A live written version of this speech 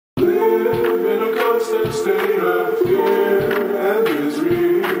state of fear and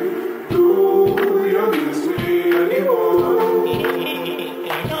misery. No, you're me anymore.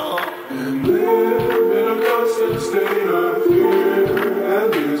 And live in a constant state of fear and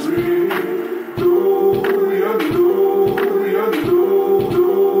misery. No, you're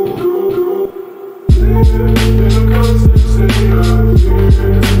live in a constant state of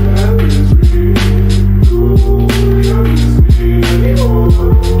fear and misery. No, you're me anymore.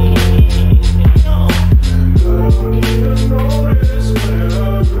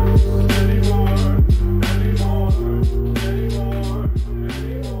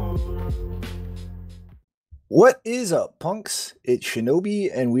 What is up, punks? It's Shinobi,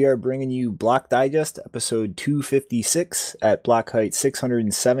 and we are bringing you Block Digest episode 256 at block height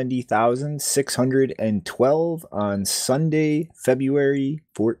 670,612 on Sunday, February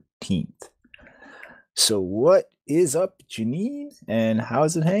 14th. So what is up, Janine? And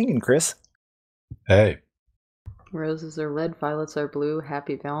how's it hanging, Chris? Hey. Roses are red, violets are blue.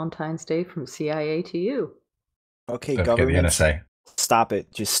 Happy Valentine's Day from CIA to you. Okay, Don't forget the government. NSA. Stop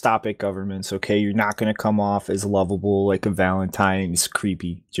it. Just stop it, governments, okay? You're not going to come off as lovable like a Valentine. It's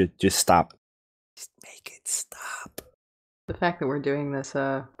creepy. Just stop. Just make it stop. The fact that we're doing this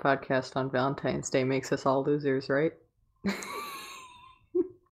podcast on Valentine's Day makes us all losers, right?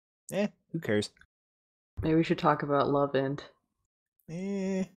 Who cares? Maybe we should talk about love and...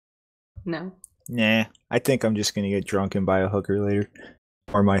 No? Nah, I think I'm just going to get drunk and buy a hooker later.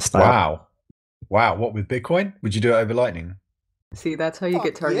 Or my style. Wow, what, with Bitcoin? Would you do it over Lightning? See, that's how you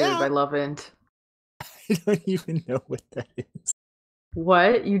get targeted by love and... I don't even know what that is.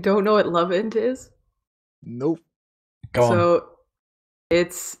 What? You don't know what love int is? Nope. Go on. So,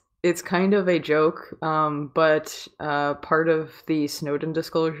 it's kind of a joke, but part of the Snowden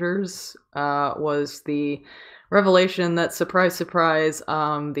disclosures was the revelation that, surprise, surprise,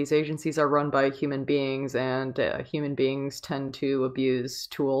 these agencies are run by human beings, and human beings tend to abuse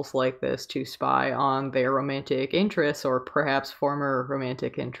tools like this to spy on their romantic interests, or perhaps former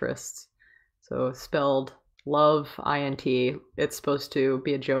romantic interests. So spelled love, INT. It's supposed to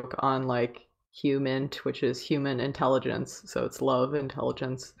be a joke on, like, humint, which is human intelligence. So it's love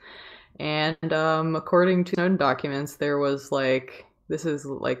intelligence. And according to Snowden documents, there was, like, this is,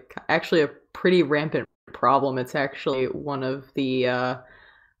 like, actually a pretty rampant problem. It's actually one of the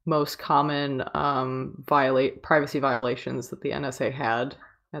most common privacy violations that the NSA had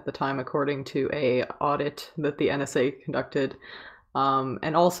at the time, according to a audit that the NSA conducted.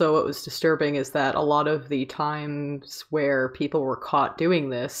 And also what was disturbing is that a lot of the times where people were caught doing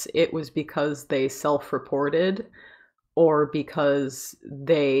this, it was because they self-reported, or because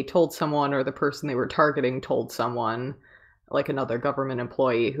they told someone, or the person they were targeting told someone, like another government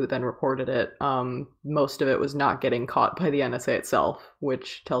employee, who then reported it. Most of it was not getting caught by the NSA itself,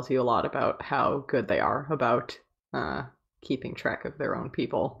 which tells you a lot about how good they are about keeping track of their own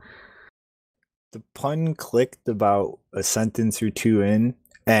people. The pun clicked about a sentence or two in,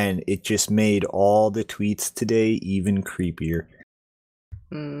 and it just made all the tweets today even creepier.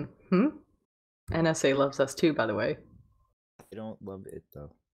 NSA loves us too, by the way. I don't love it,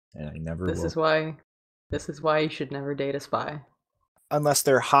 though. And I never This will. is why you should never date a spy. Unless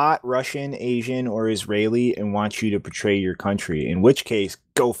they're hot, Russian, Asian, or Israeli and want you to betray your country. In which case,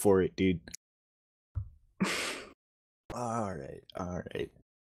 go for it, dude. All right.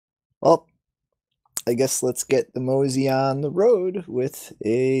 Well, I guess let's get the mosey on the road with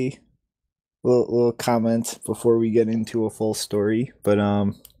a little comment before we get into a full story. But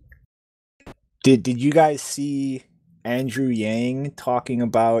did you guys see Andrew Yang talking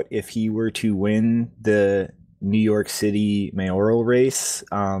about if he were to win the New York City mayoral race,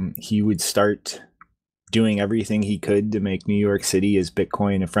 he would start doing everything he could to make New York City as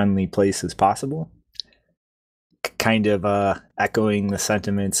Bitcoin a friendly place as possible? Kind of echoing the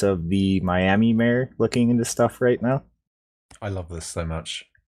sentiments of the Miami mayor looking into stuff right now. I love this so much.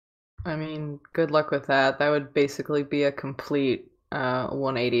 I mean, good luck with that. That would basically be a complete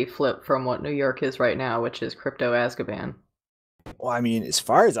 180 flip from what New York is right now, which is crypto Azkaban. Well, I mean, as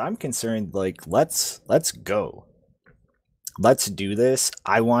far as I'm concerned, like, let's go. Let's do this.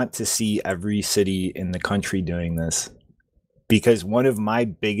 I want to see every city in the country doing this. Because one of my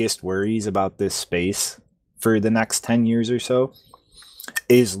biggest worries about this space for the next 10 years or so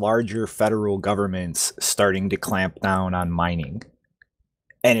is larger federal governments starting to clamp down on mining.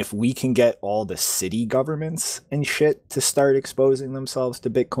 And if we can get all the city governments and shit to start exposing themselves to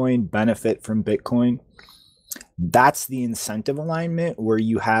Bitcoin, benefit from Bitcoin, that's the incentive alignment where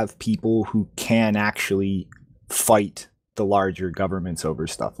you have people who can actually fight the larger governments over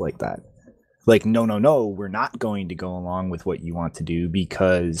stuff like that. Like, no, we're not going to go along with what you want to do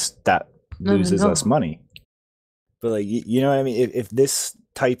because that loses us No. money. But like you know what I mean? If this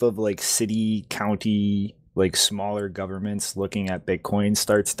type of like city, county, like smaller governments looking at Bitcoin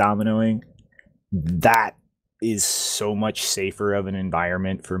starts dominoing, that is so much safer of an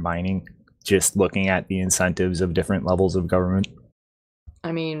environment for mining. Just looking at the incentives of different levels of government.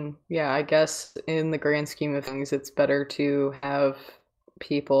 I mean, yeah, I guess in the grand scheme of things, it's better to have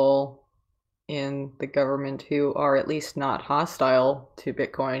people in the government who are at least not hostile to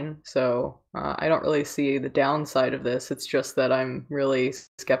Bitcoin. So I don't really see the downside of this. It's just that I'm really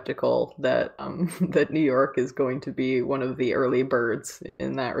skeptical that that New York is going to be one of the early birds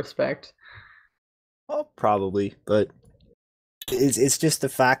in that respect. Well, probably, but it's just the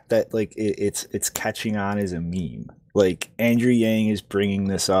fact that like it's catching on as a meme. Like Andrew Yang is bringing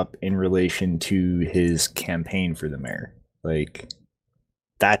this up in relation to his campaign for the mayor. Like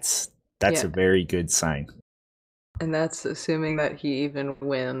that's Yeah. a very good sign. And that's assuming that he even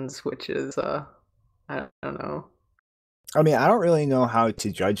wins, which is I don't know. I mean, I don't really know how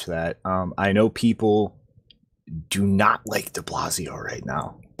to judge that. I know people do not like De Blasio right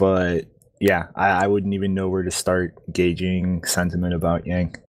now, but yeah, I wouldn't even know where to start gauging sentiment about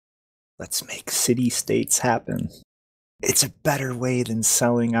Yang. Let's make city states happen. It's a better way than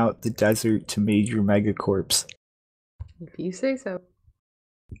selling out the desert to major megacorps. If you say so.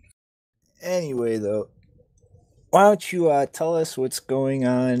 Anyway, though, why don't you tell us what's going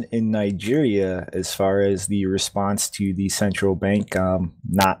on in Nigeria as far as the response to the central bank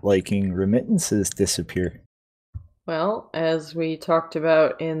not liking remittances disappear? Well, as we talked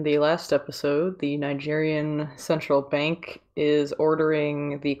about in the last episode, the Nigerian central bank is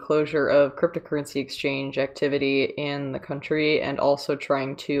ordering the closure of cryptocurrency exchange activity in the country and also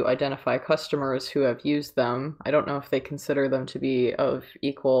trying to identify customers who have used them. I don't know if they consider them to be of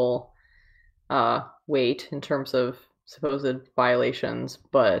equal weight in terms of supposed violations,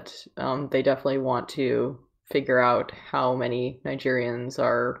 but they definitely want to figure out how many Nigerians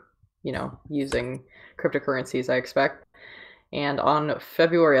are, using cryptocurrencies, I expect. And on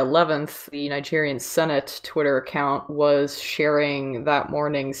February 11th, the Nigerian Senate Twitter account was sharing that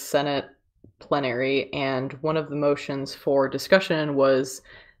morning's Senate plenary, and one of the motions for discussion was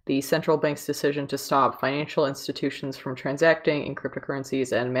the central bank's decision to stop financial institutions from transacting in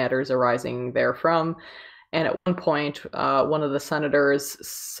cryptocurrencies and matters arising therefrom. And at one point, one of the senators,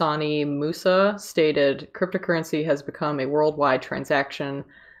 Sani Musa, stated, "Cryptocurrency has become a worldwide transaction."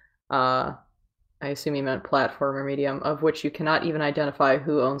 I assume he meant platform or medium, of which you cannot even identify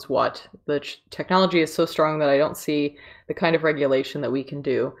who owns what. The technology is so strong that I don't see the kind of regulation that we can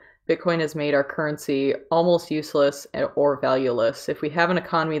do. Bitcoin has made our currency almost useless or valueless. If we have an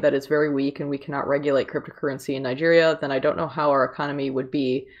economy that is very weak and we cannot regulate cryptocurrency in Nigeria, then I don't know how our economy would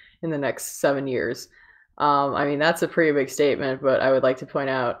be in the next 7 years. I mean, that's a pretty big statement, but I would like to point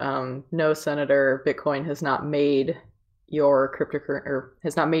out, no, Senator, Bitcoin has not made your cryptocurrency or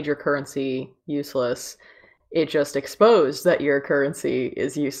has not made your currency useless. It just exposed that your currency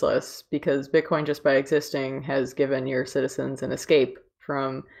is useless because Bitcoin, just by existing, has given your citizens an escape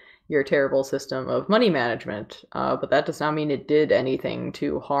from your terrible system of money management. But that does not mean it did anything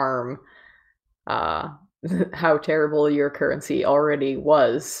to harm how terrible your currency already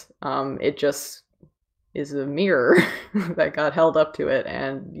was. It just is a mirror that got held up to it,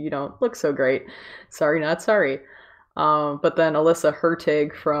 and you don't look so great. Sorry, not sorry. But then Alyssa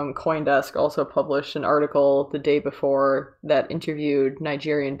Hertig from CoinDesk also published an article the day before that interviewed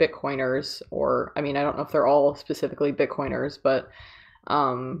Nigerian Bitcoiners, or I mean, I don't know if they're all specifically Bitcoiners, but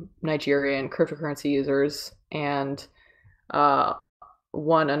Nigerian cryptocurrency users. And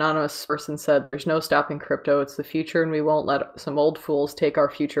one anonymous person said, "There's no stopping crypto. It's the future, and we won't let some old fools take our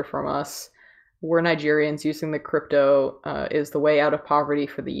future from us. We're Nigerians. Using the crypto is the way out of poverty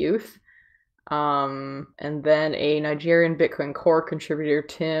for the youth." And then a Nigerian Bitcoin Core contributor,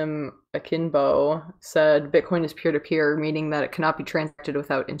 Tim Akinbo, said Bitcoin is peer-to-peer, meaning that it cannot be transacted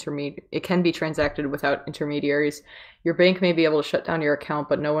without it can be transacted without intermediaries. Your bank may be able to shut down your account,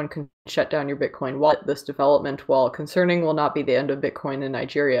 but no one can shut down your Bitcoin wallet. This development, while concerning, will not be the end of Bitcoin in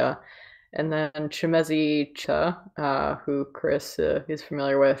Nigeria. And then Chimezi Cha, who Chris is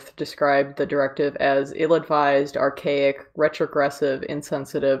familiar with, described the directive as ill-advised, archaic, retrogressive,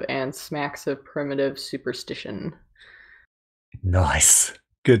 insensitive, and smacks of primitive superstition. Nice.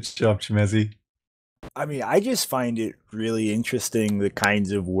 Good job, Chimezi. I mean, I just find it really interesting the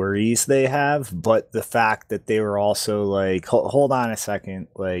kinds of worries they have, but the fact that they were also like, hold on a second,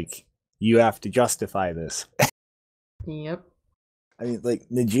 like, you have to justify this. Yep. I mean, like,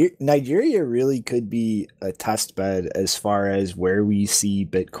 Nigeria really could be a test bed as far as where we see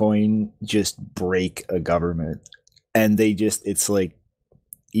Bitcoin just break a government. And it's like,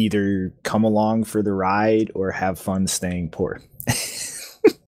 either come along for the ride or have fun staying poor.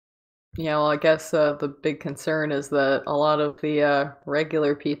 Yeah, well, I guess the big concern is that a lot of the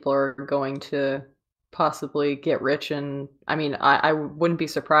regular people are going to possibly get rich, and I mean, I wouldn't be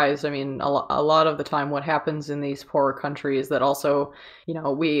surprised. I mean, a lot of the time, what happens in these poorer countries that also,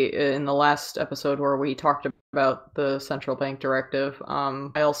 we in the last episode where we talked about the central bank directive,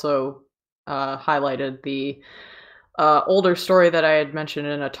 I also highlighted the older story that I had mentioned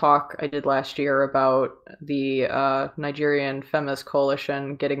in a talk I did last year about the Nigerian feminist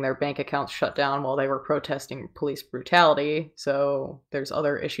coalition getting their bank accounts shut down while they were protesting police brutality. So there's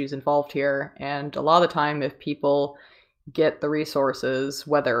other issues involved here. And a lot of the time, if people get the resources,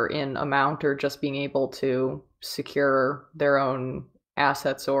 whether in amount or just being able to secure their own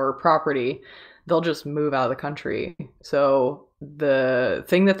assets or property, they'll just move out of the country. So the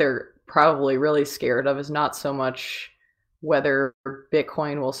thing that they're probably really scared of is not so much whether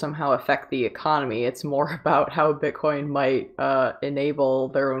Bitcoin will somehow affect the economy. It's more about how Bitcoin might enable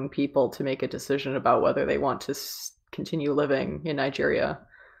their own people to make a decision about whether they want to continue living in Nigeria.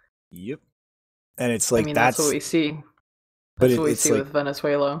 Yep. And it's like, I mean, that's what we see. But That's what we it's see like, with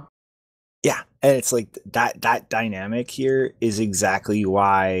Venezuela. yeah, and it's like that dynamic here is exactly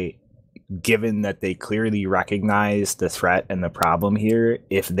why, given that they clearly recognize the threat and the problem here,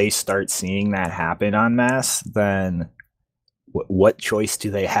 if they start seeing that happen en masse, then what choice do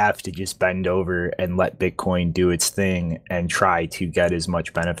they have to just bend over and let Bitcoin do its thing and try to get as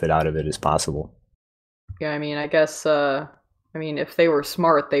much benefit out of it as possible? Yeah, I mean, I guess, if they were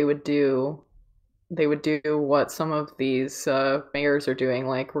smart, they would do what some of these mayors are doing,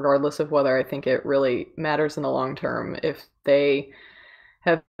 like, regardless of whether I think it really matters in the long term. If they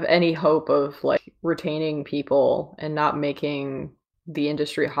have any hope of like retaining people and not making the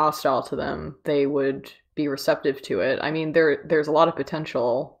industry hostile to them, they would be receptive to it. I mean, there's a lot of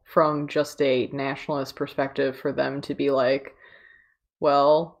potential from just a nationalist perspective for them to be like,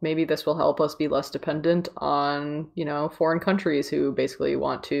 well, maybe this will help us be less dependent on, foreign countries who basically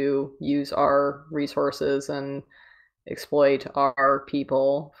want to use our resources and exploit our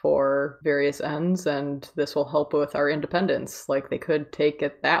people for various ends, and this will help with our independence. Like, they could take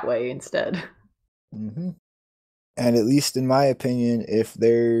it that way instead. Mm-hmm. And at least in my opinion, if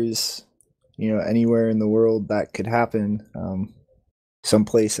there's anywhere in the world that could happen,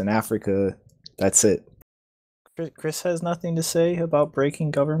 someplace in Africa, that's it. Chris has nothing to say about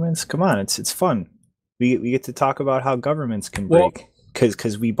breaking governments. Come on, it's fun. We get to talk about how governments can break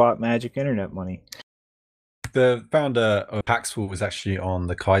because we bought magic internet money. The founder of Paxful was actually on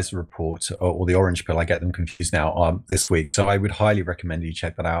the Kaiser Report or the Orange Pill. I get them confused now, this week. So I would highly recommend you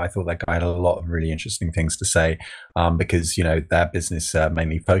check that out. I thought that guy had a lot of really interesting things to say, because, their business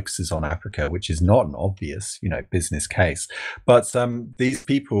mainly focuses on Africa, which is not an obvious, business case. But these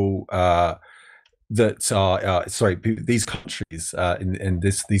people that are these countries in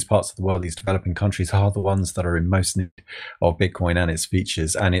these parts of the world, these developing countries, are the ones that are in most need of Bitcoin and its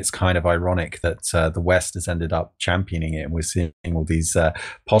features. And it's kind of ironic that the West has ended up championing it, and we're seeing all these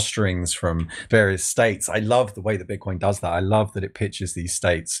posturings from various states. I love the way that Bitcoin does that. I love that it pitches these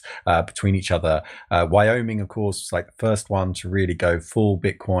states between each other. Wyoming, of course, was like the first one to really go full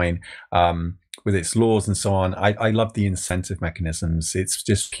Bitcoin, with its laws and so on. I love the incentive mechanisms. It's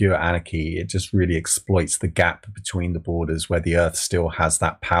just pure anarchy. It just really exploits the gap between the borders where the earth still has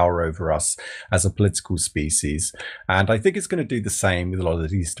that power over us as a political species. And I think it's going to do the same with a lot of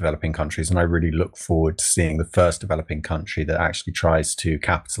these developing countries. And I really look forward to seeing the first developing country that actually tries to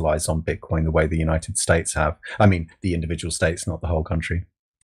capitalize on Bitcoin the way the United States have. I mean, the individual states, not the whole country.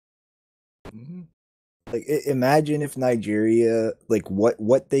 Mm-hmm. Like, imagine if Nigeria, like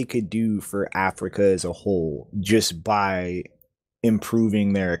what they could do for Africa as a whole just by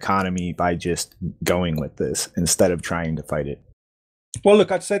improving their economy by just going with this instead of trying to fight it. Well,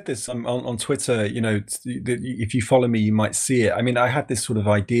 look, I've said this on Twitter. If you follow me, you might see it. I mean, I had this sort of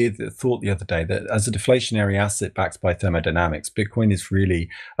thought the other day that as a deflationary asset backed by thermodynamics, Bitcoin is really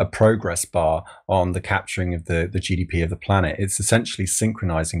a progress bar on the capturing of the GDP of the planet. It's essentially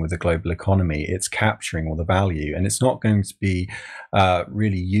synchronizing with the global economy. It's capturing all the value, and it's not going to be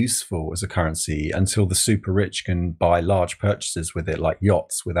really useful as a currency until the super rich can buy large purchases with it, like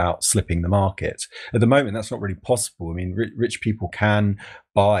yachts, without slipping the market. At the moment, that's not really possible. I mean, rich people can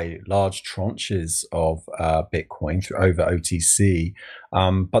buy large tranches of Bitcoin over OTC,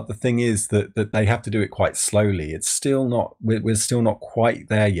 but the thing is that they have to do it quite slowly. It's still not. We're still not quite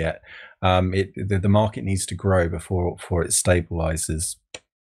there yet. The market needs to grow before it stabilizes.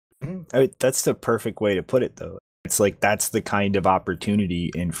 I mean, that's the perfect way to put it, though. It's like that's the kind of opportunity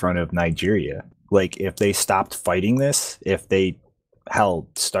in front of Nigeria. Like, if they stopped fighting this, if they hell,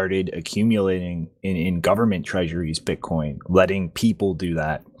 started accumulating in government treasuries Bitcoin, letting people do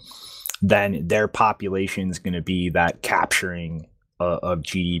that, then their population is going to be that capturing of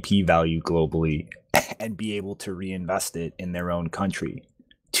GDP value globally and be able to reinvest it in their own country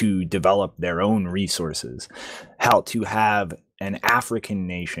to develop their own resources. How to have an African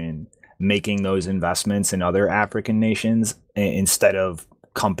nation making those investments in other African nations instead of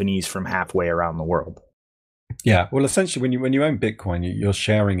companies from halfway around the world. Yeah, well, essentially, when you own Bitcoin, you're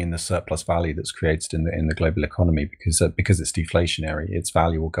sharing in the surplus value that's created in the global economy because it's deflationary. Its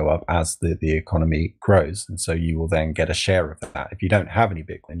value will go up as the economy grows, and so you will then get a share of that. If you don't have any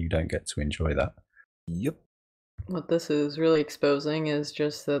Bitcoin, you don't get to enjoy that. Yep. What this is really exposing is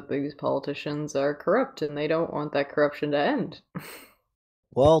just that these politicians are corrupt and they don't want that corruption to end.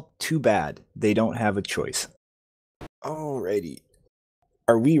 Well, too bad. They don't have a choice. Alrighty.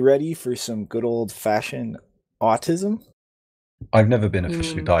 Are we ready for some good old-fashioned autism? I've never been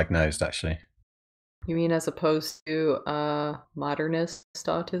officially Mm. diagnosed, actually. You mean as opposed to modernist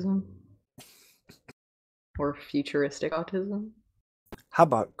autism? Or futuristic autism? How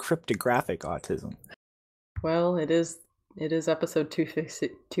about cryptographic autism? Well, it is episode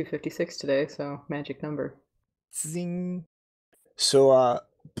 256 today, so magic number. Zing. So,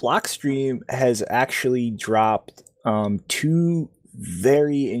 Blockstream has actually dropped two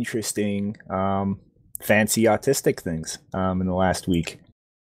very interesting fancy autistic things in the last week.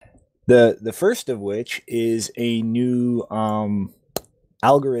 The first of which is a new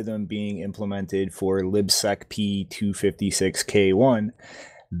algorithm being implemented for libsec P256K1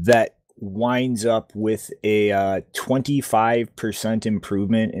 that winds up with a 25%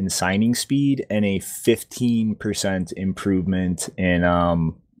 improvement in signing speed and a 15% improvement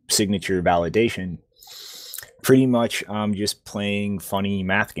in signature validation. Pretty much just playing funny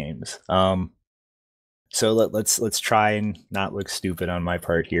math games. So let's try and not look stupid on my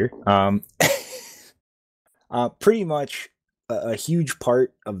part here. Pretty much a huge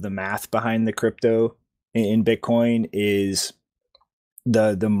part of the math behind the crypto in Bitcoin is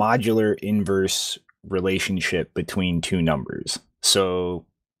the modular inverse relationship between two numbers. So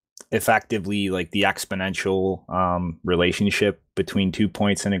effectively, like the exponential relationship between 2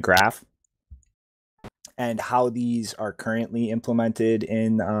 points in a graph. And how these are currently implemented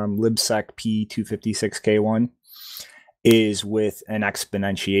in libsec P256K1 is with an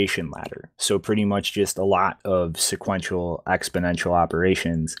exponentiation ladder. So pretty much just a lot of sequential exponential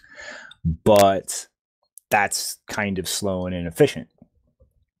operations, but that's kind of slow and inefficient.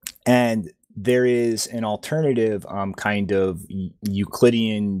 And there is an alternative kind of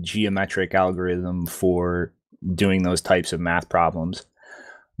Euclidean geometric algorithm for doing those types of math problems,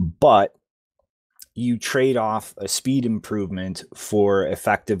 but you trade off a speed improvement for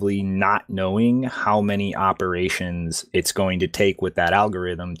effectively not knowing how many operations it's going to take with that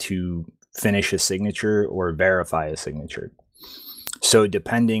algorithm to finish a signature or verify a signature. So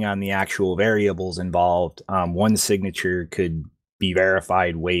depending on the actual variables involved, one signature could be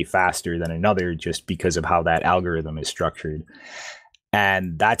verified way faster than another just because of how that algorithm is structured.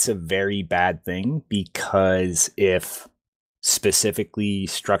 And that's a very bad thing, because if specifically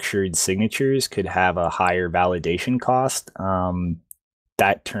structured signatures could have a higher validation cost,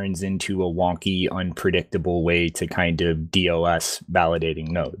 that turns into a wonky, unpredictable way to kind of DOS validating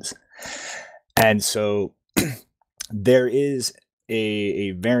nodes. And so there is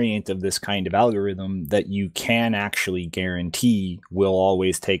a variant of this kind of algorithm that you can actually guarantee will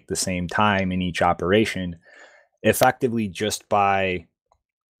always take the same time in each operation, effectively just by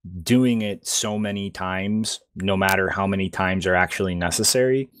doing it so many times, no matter how many times are actually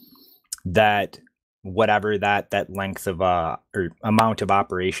necessary, that whatever that length of or amount of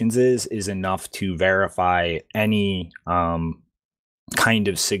operations is enough to verify any kind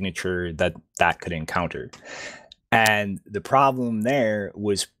of signature that could encounter. And the problem there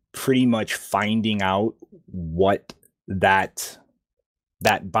was pretty much finding out what that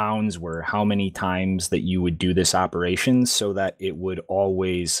bounds were, how many times that you would do this operation so that it would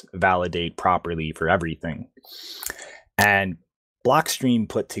always validate properly for everything. And Blockstream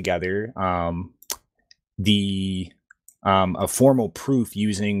put together a formal proof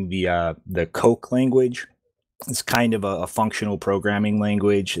using the Coq language. It's kind of a functional programming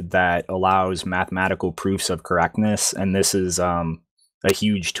language that allows mathematical proofs of correctness, and this is a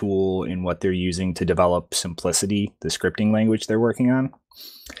huge tool in what they're using to develop Simplicity, the scripting language they're working on.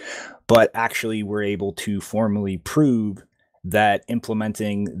 But actually, we're able to formally prove that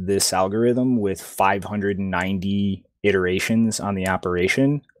implementing this algorithm with 590 iterations on the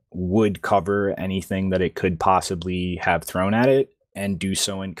operation would cover anything that it could possibly have thrown at it, and do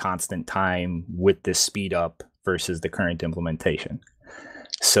so in constant time with this speed up versus the current implementation.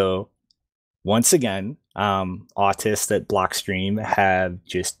 So once again, autists at Blockstream have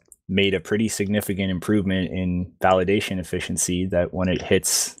just made a pretty significant improvement in validation efficiency that when it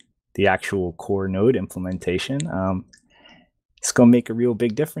hits the actual core node implementation, it's going to make a real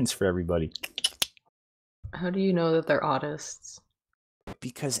big difference for everybody. How do you know that they're autists?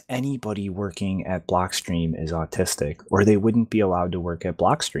 Because anybody working at Blockstream is autistic, or they wouldn't be allowed to work at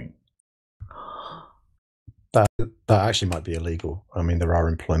Blockstream. That actually might be illegal. I mean, there are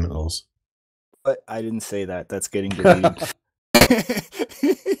employment laws. But I didn't say that. That's getting deleted.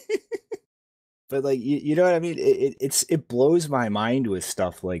 But like you know what I mean? It blows my mind with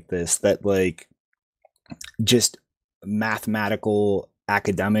stuff like this, that like just mathematical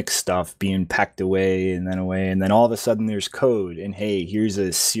academic stuff being pecked away, and then all of a sudden there's code, and hey, here's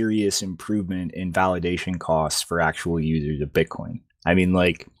a serious improvement in validation costs for actual users of Bitcoin. I mean,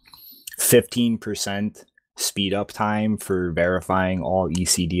 like 15% speed up time for verifying all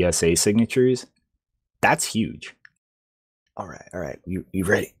ECDSA signatures. That's huge. All right. You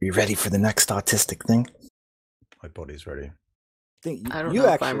ready for the next autistic thing? My body's ready. I don't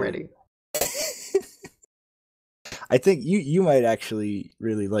know if I'm ready. I think you might actually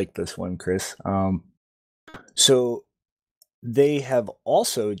really like this one, Chris. So they have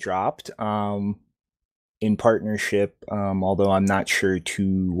also dropped, in partnership, although I'm not sure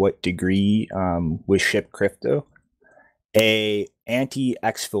to what degree, with Ship Crypto, a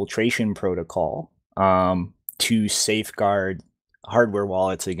anti-exfiltration protocol to safeguard hardware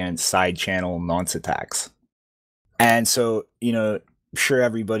wallets against side channel nonce attacks. And so, sure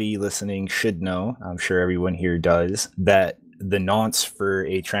everybody listening should know, I'm sure everyone here does, that the nonce for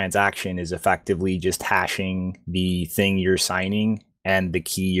a transaction is effectively just hashing the thing you're signing and the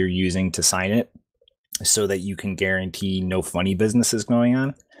key you're using to sign it, so that you can guarantee no funny business is going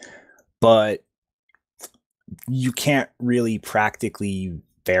on. But you can't really practically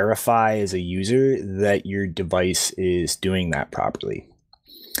verify as a user that your device is doing that properly.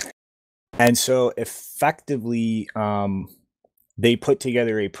 And so effectively, they put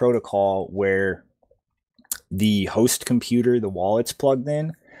together a protocol where the host computer, the wallet's plugged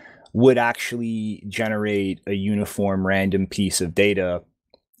in, would actually generate a uniform random piece of data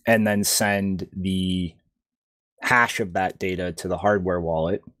and then send the hash of that data to the hardware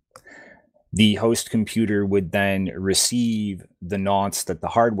wallet. The host computer would then receive the nonce that the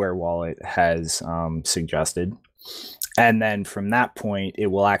hardware wallet has suggested. And then from that point, it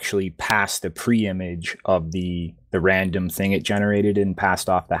will actually pass the pre-image of the random thing it generated and passed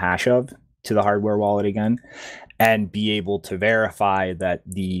off the hash of to the hardware wallet again, and be able to verify that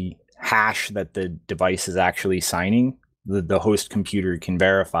the hash that the device is actually signing, the host computer can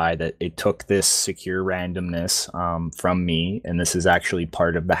verify that it took this secure randomness from me, and this is actually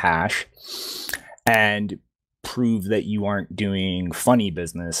part of the hash, and prove that you aren't doing funny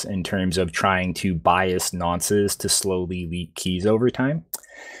business in terms of trying to bias nonces to slowly leak keys over time.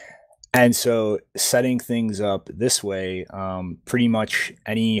 And so setting things up this way, pretty much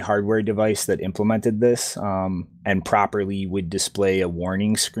any hardware device that implemented this and properly would display a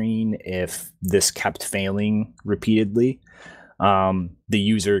warning screen if this kept failing repeatedly. The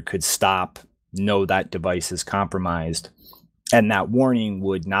user could stop, know that device is compromised, and that warning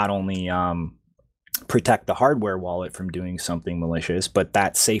would not only protect the hardware wallet from doing something malicious, but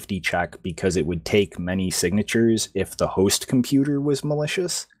that safety check, because it would take many signatures if the host computer was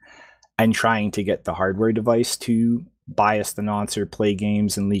malicious and trying to get the hardware device to bias the nonce or play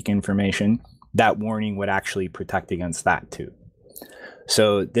games and leak information, that warning would actually protect against that too.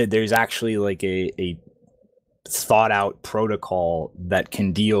 So there's actually like a thought out protocol that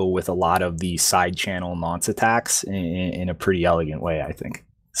can deal with a lot of the side channel nonce attacks in a pretty elegant way, I think.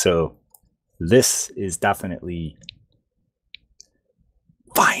 So this is definitely,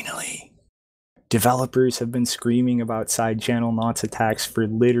 finally, developers have been screaming about side channel nonce attacks for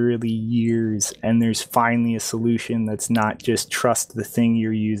literally years, and there's finally a solution that's not just trust the thing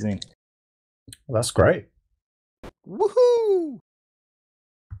you're using. Well, that's great. Woohoo!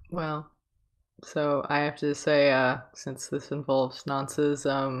 Well, so I have to say, since this involves nonces,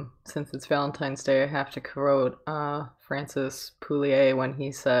 since it's Valentine's Day, I have to quote Francis Poulier when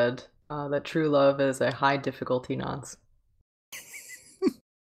he said that true love is a high difficulty nonce.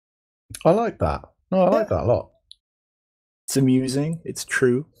 I like that. No, I like that a lot. It's amusing. It's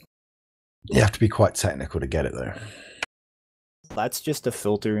true. You have to be quite technical to get it, though. That's just a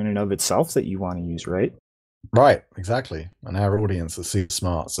filter in and of itself that you want to use, right? Right, exactly. And our audience is super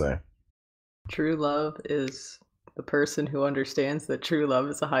smart, so. True love is the person who understands that true love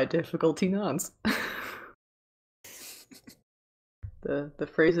is a high difficulty nonce. The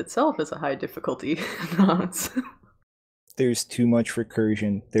phrase itself is a high difficulty nonce. There's too much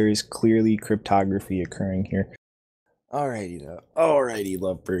recursion. There is clearly cryptography occurring here. Alrighty, though. Alrighty,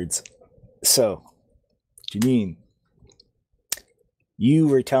 lovebirds. So, Janine, you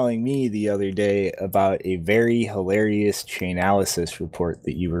were telling me the other day about a very hilarious Chainalysis report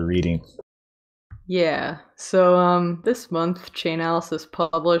that you were reading. Yeah, so this month Chainalysis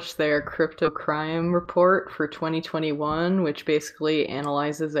published their crypto crime report for 2021, which basically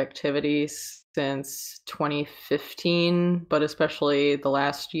analyzes activities since 2015, but especially the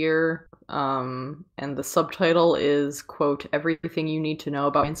last year. And the subtitle is, quote, "Everything you need to know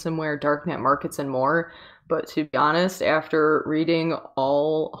about ransomware, darknet markets, and more." But to be honest, after reading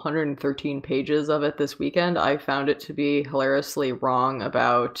all 113 pages of it this weekend, I found it to be hilariously wrong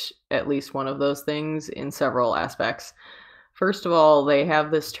about at least one of those things in several aspects. First of all, they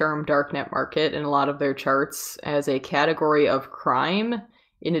have this term darknet market in a lot of their charts as a category of crime,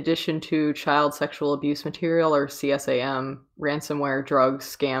 in addition to child sexual abuse material, or CSAM, ransomware, drugs,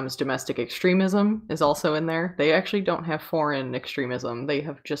 scams, domestic extremism is also in there. They actually don't have foreign extremism, they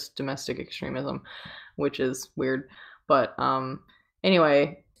have just domestic extremism, which is weird. But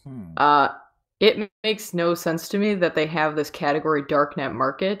anyway, it makes no sense to me that they have this category darknet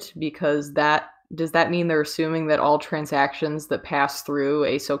market, because does that mean they're assuming that all transactions that pass through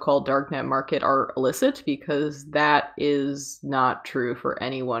a so-called darknet market are illicit? Because that is not true for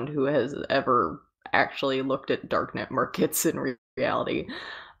anyone who has ever actually looked at darknet markets in reality.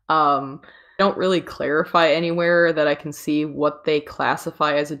 Don't really clarify anywhere that I can see what they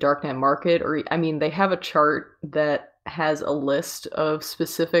classify as a darknet market, or I mean, they have a chart that has a list of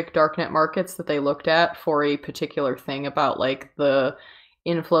specific darknet markets that they looked at for a particular thing about like the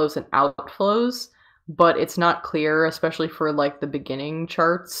inflows and outflows, but it's not clear, especially for like the beginning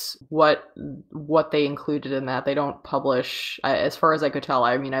charts, what they included in that. They don't publish, as far as I could tell.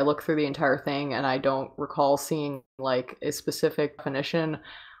 I mean, I looked through the entire thing and I don't recall seeing like a specific definition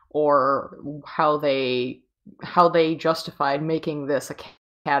or how they justified making this a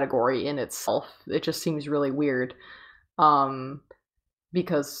category in itself. It just seems really weird.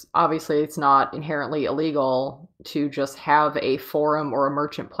 Because obviously it's not inherently illegal to just have a forum or a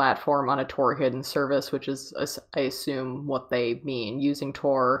merchant platform on a Tor hidden service, which is, I assume, what they mean. Using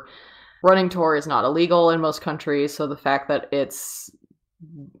Tor, running Tor is not illegal in most countries, so the fact that it's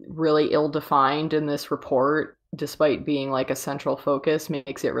really ill-defined in this report, despite being like a central focus,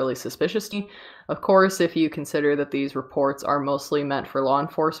 makes it really suspicious to me. Of course, if you consider that these reports are mostly meant for law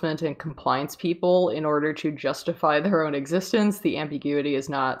enforcement and compliance people in order to justify their own existence, the ambiguity is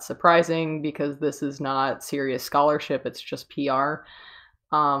not surprising, because this is not serious scholarship, it's just PR.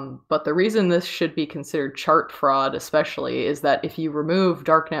 But the reason this should be considered chart fraud especially is that if you remove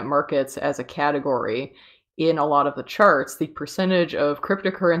darknet markets as a category in a lot of the charts, the percentage of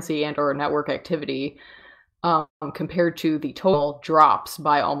cryptocurrency and or network activity compared to the total drops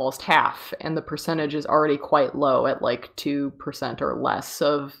by almost half, and the percentage is already quite low at like 2% or less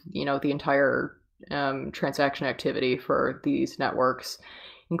of, you know, the entire transaction activity for these networks,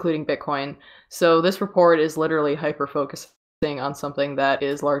 including Bitcoin. So this report is literally hyper-focusing on something that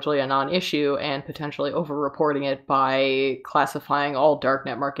is largely a non-issue and potentially over-reporting it by classifying all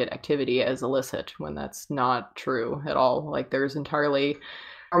darknet market activity as illicit, when that's not true at all. Like, there's entirely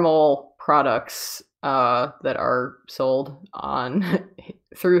normal products that are sold on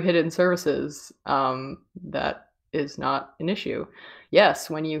through hidden services. That is not an issue. Yes,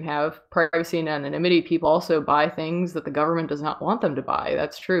 when you have privacy and anonymity, people also buy things that the government does not want them to buy.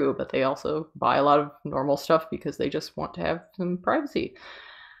 That's true, but they also buy a lot of normal stuff because they just want to have some privacy.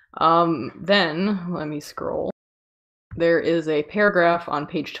 Then, let me scroll. There is a paragraph on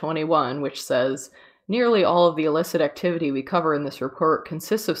page 21 which says, "Nearly all of the illicit activity we cover in this report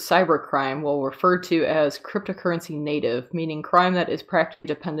consists of cybercrime, we'll refer to as cryptocurrency native, meaning crime that is practically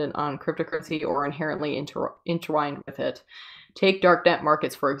dependent on cryptocurrency or inherently intertwined with it. Take darknet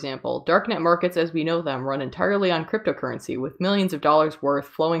markets, for example. Darknet markets, as we know them, run entirely on cryptocurrency, with millions of dollars worth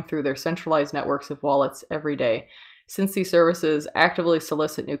flowing through their centralized networks of wallets every day. Since these services actively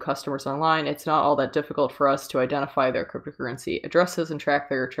solicit new customers online, it's not all that difficult for us to identify their cryptocurrency addresses and track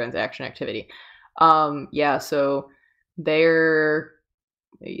their transaction activity." Yeah, so they're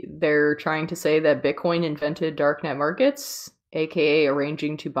trying to say that Bitcoin invented darknet markets, aka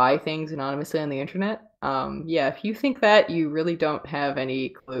arranging to buy things anonymously on the internet. Yeah, if you think that, you really don't have any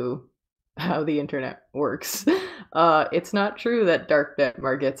clue how the internet works. It's not true that darknet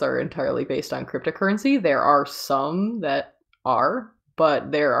markets are entirely based on cryptocurrency. There are some that are,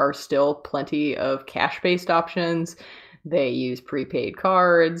 but there are still plenty of cash-based options. They use prepaid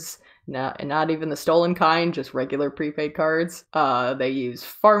cards. not even the stolen kind, just regular prepaid cards. They use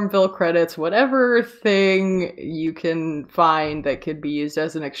Farmville credits, whatever thing you can find that could be used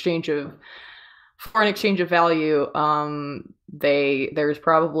as an exchange of foreign exchange of value. There's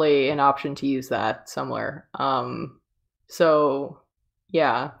probably an option to use that somewhere. So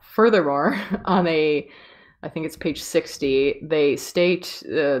yeah. Furthermore, I think it's page 60, they state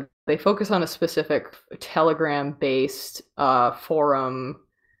they focus on a specific Telegram-based forum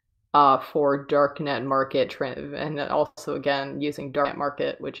for darknet market, and also again using darknet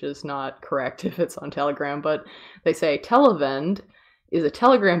market, which is not correct if it's on Telegram, but they say Televend is a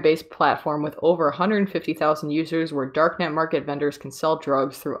Telegram-based platform with over 150,000 users where darknet market vendors can sell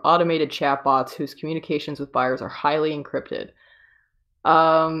drugs through automated chatbots whose communications with buyers are highly encrypted.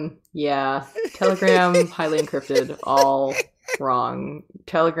 Yeah, Telegram, highly encrypted, all wrong.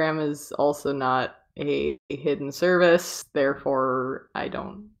 Telegram is also not a hidden service, therefore I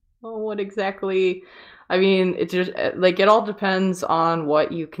don't know what exactly. I mean, it just like it all depends on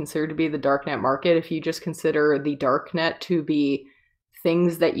what you consider to be the darknet market. If you just consider the darknet to be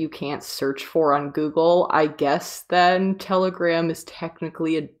things that you can't search for on Google, I guess then Telegram is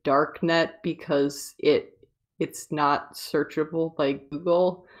technically a darknet because it's not searchable by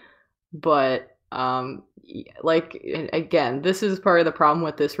Google. But like again, this is part of the problem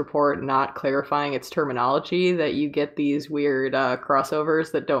with this report not clarifying its terminology, that you get these weird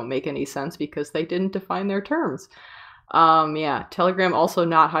crossovers that don't make any sense because they didn't define their terms. Yeah, Telegram also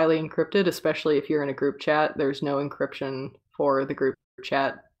not highly encrypted, especially if you're in a group chat. There's no encryption for the group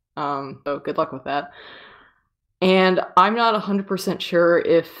chat. So good luck with that. And I'm not 100% sure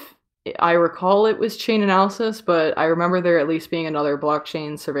if I recall it was Chainalysis, but I remember there at least being another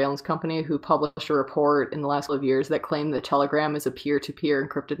blockchain surveillance company who published a report in the last couple of years that claimed that Telegram is a peer-to-peer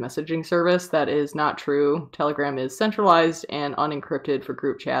encrypted messaging service. That is not true. Telegram is centralized and unencrypted for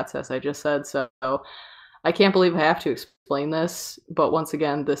group chats, as I just said. So I can't believe I have to explain this, but once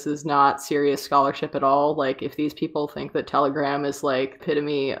again, this is not serious scholarship at all. Like, if these people think that Telegram is like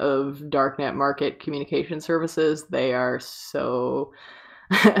epitome of darknet market communication services, they are so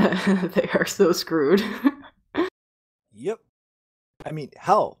they are so screwed. Yep. I mean,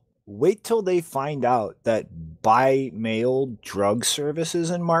 hell, wait till they find out that by mail drug services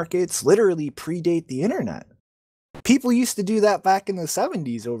and markets literally predate the internet. People used to do that back in the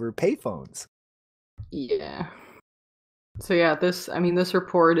 70s over payphones. Yeah. So yeah, this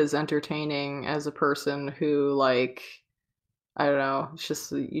report is entertaining as a person who, like, I don't know, it's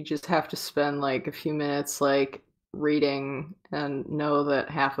just you just have to spend like a few minutes like reading and know that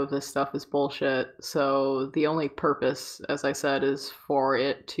half of this stuff is bullshit. So the only purpose, as I said, is for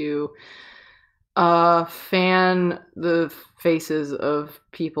it to fan the faces of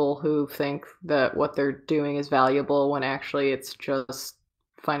people who think that what they're doing is valuable when actually it's just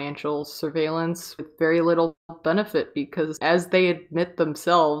financial surveillance with very little benefit, because as they admit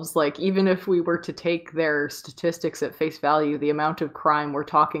themselves, like, even if we were to take their statistics at face value, the amount of crime we're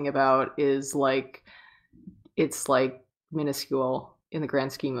talking about is like, it's like minuscule in the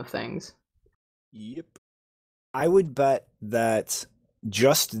grand scheme of things. Yep. I would bet that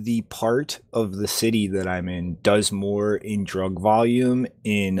just the part of the city that I'm in does more in drug volume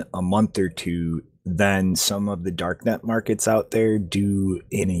in a month or two than some of the darknet markets out there do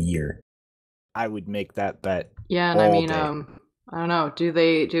in a year. I would make that bet. Yeah, and I mean, day. I don't know. Do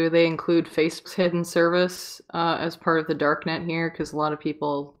they include Facebook's hidden service as part of the darknet here? Because a lot of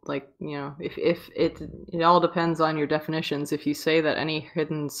people, like, you know, if it all depends on your definitions. If you say that any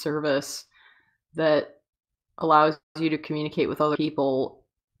hidden service that allows you to communicate with other people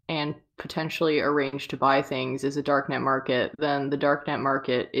and potentially arrange to buy things is a darknet market, then the darknet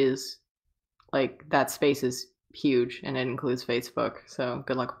market is like, that space is huge and it includes Facebook. So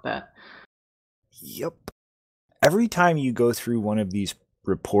good luck with that. Yep. Every time you go through one of these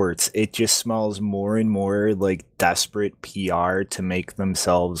reports, it just smells more and more like desperate PR to make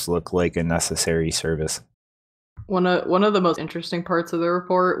themselves look like a necessary service. One of the most interesting parts of the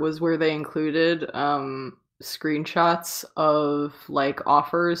report was where they included screenshots of like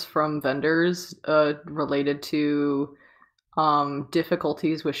offers from vendors related to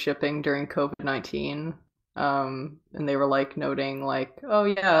difficulties with shipping during COVID-19. And they were like noting like, oh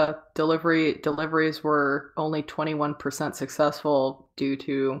yeah, deliveries were only 21% successful due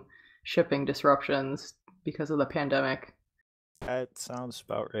to shipping disruptions because of the pandemic. That sounds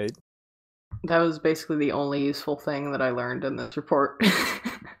about right. That was basically the only useful thing that I learned in this report.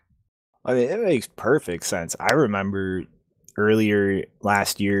 I mean, it makes perfect sense. I remember earlier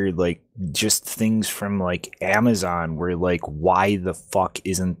last year, like, just things from like Amazon were like, why the fuck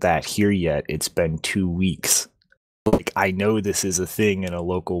isn't that here yet? It's been 2 weeks. like I know this is a thing in a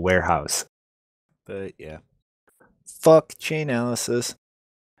local warehouse. But yeah. Fuck Chainalysis.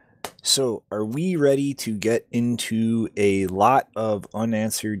 So, are we ready to get into a lot of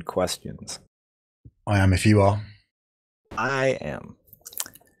unanswered questions? I am, if you are. I am.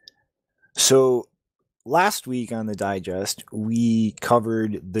 So, last week on the digest, we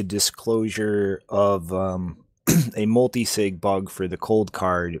covered the disclosure of a multi-sig bug for the cold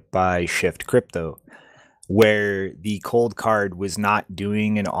card by Shift Crypto, where the cold card was not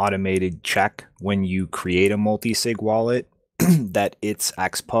doing an automated check when you create a multi-sig wallet that its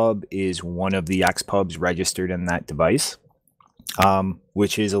XPub is one of the XPubs registered in that device,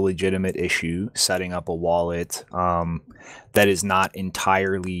 which is a legitimate issue, setting up a wallet that is not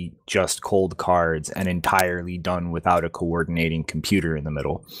entirely just cold cards and entirely done without a coordinating computer in the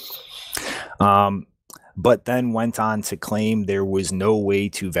middle. But then went on to claim there was no way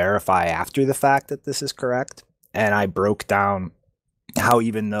to verify after the fact that this is correct. And I broke down how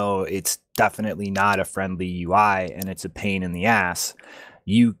even though it's definitely not a friendly UI and it's a pain in the ass,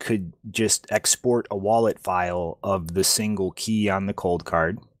 you could just export a wallet file of the single key on the cold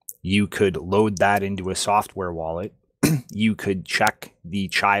card. You could load that into a software wallet. You could check the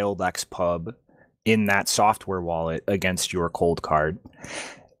child XPub in that software wallet against your cold card.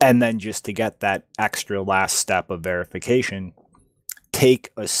 And then just to get that extra last step of verification,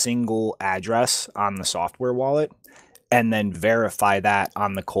 take a single address on the software wallet and then verify that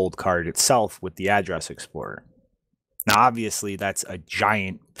on the cold card itself with the address explorer. Now, obviously, that's a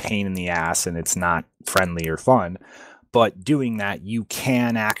giant pain in the ass and it's not friendly or fun. But doing that, you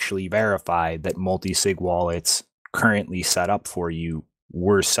can actually verify that multi-sig wallets currently set up for you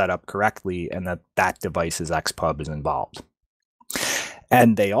were set up correctly and that that device's XPub is involved.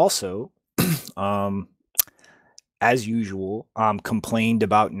 And they also, as usual, complained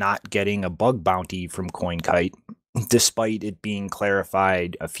about not getting a bug bounty from CoinKite, despite it being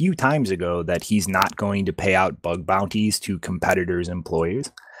clarified a few times ago that he's not going to pay out bug bounties to competitors'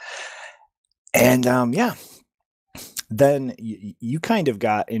 employers. And yeah, then you kind of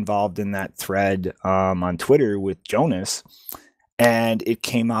got involved in that thread on Twitter with Jonas, and it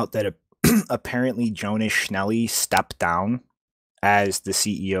came out that apparently Jonas Schnelly stepped down as the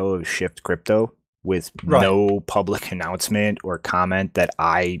CEO of Shift Crypto with no public announcement or comment that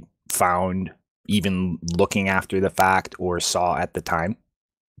I found even looking after the fact or saw at the time.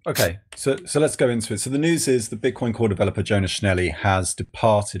 Okay, so let's go into it. So the news is the Bitcoin core developer Jonas Schnelly has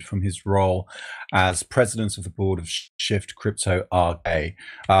departed from his role as president of the board of Shift Crypto AG,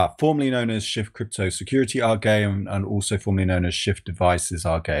 formerly known as Shift Crypto Security AG and also formerly known as Shift Devices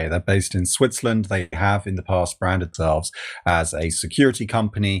AG. They're based in Switzerland. They have in the past branded themselves as a security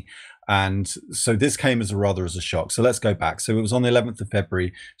company. And so this came as a shock. So let's go back. So it was on the 11th of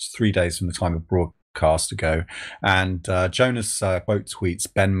February, it's 3 days from the time of broadcast ago. And Jonas quote tweets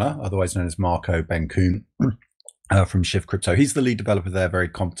Benma, otherwise known as Marco Ben-Kuhn, from Shift Crypto. He's the lead developer there, very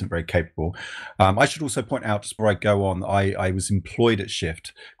competent, very capable. I should also point out, just before I go on, I was employed at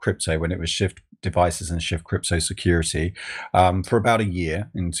Shift Crypto when it was Shift Devices and Shift Crypto Security for about a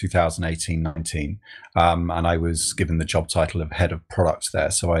year in 2018-19. And I was given the job title of head of product there.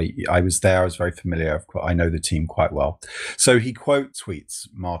 So I was there, I was very familiar. I know the team quite well. So he quote tweets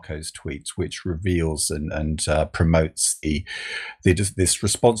Marco's tweets, which reveals and promotes this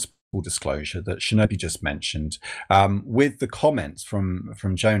responsible disclosure that Shinobi just mentioned, with the comments from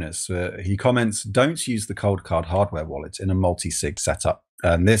Jonas. He comments, don't use the cold card hardware wallet in a multi-sig setup.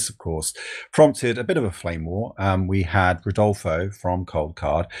 And this, of course, prompted a bit of a flame war. We had Rodolfo from Cold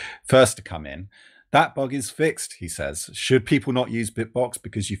Card first to come in. That bug is fixed, he says. Should people not use Bitbox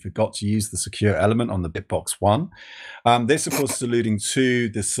because you forgot to use the secure element on the Bitbox one? This, of course, is alluding to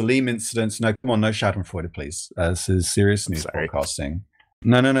the Salim incident. No, come on, no Schadenfreude, please. This is serious news broadcasting.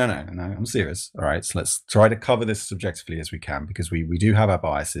 No, I'm serious. All right, so let's try to cover this subjectively as we can, because we do have our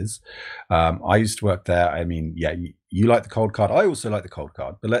biases. I used to work there. I mean, yeah, you like the cold card. I also like the cold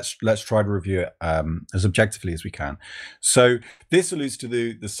card, but let's try to review it as objectively as we can. So this alludes to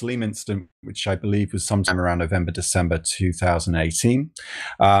the Salim incident, which I believe was sometime around November, December 2018,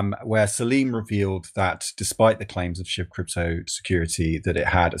 where Salim revealed that despite the claims of Shift Crypto Security that it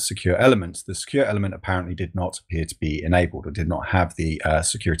had a secure element, the secure element apparently did not appear to be enabled or did not have the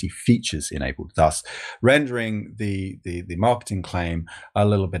security features enabled, thus rendering the marketing claim a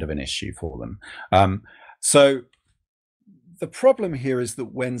little bit of an issue for them. So the problem here is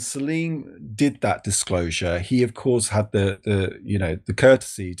that when Salim did that disclosure, he of course had the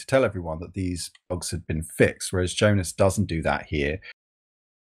courtesy to tell everyone that these bugs had been fixed, whereas Jonas doesn't do that here.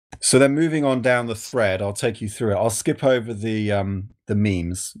 So then moving on down the thread, I'll take you through it. I'll skip over the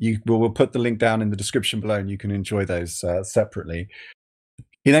memes. We'll put the link down in the description below, and you can enjoy those separately.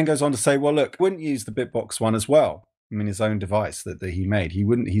 He then goes on to say, well, look, wouldn't use the Bitbox one as well. I mean, his own device that he made.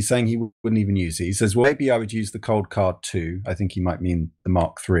 He's saying he wouldn't even use it. He says, well, maybe I would use the Cold Card 2. I think he might mean the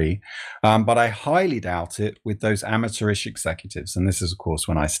Mark III. But I highly doubt it with those amateurish executives. And this is, of course,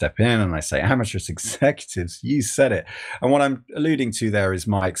 when I step in and I say amateurish executives, you said it. And what I'm alluding to there is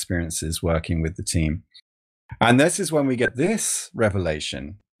my experiences working with the team. And this is when we get this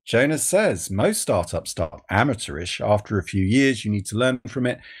revelation. Jonas says, most startups start amateurish. After a few years, you need to learn from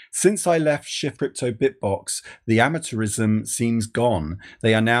it. Since I left Shift Crypto Bitbox, the amateurism seems gone.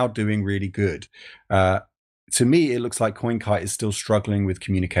 They are now doing really good. To me, it looks like CoinKite is still struggling with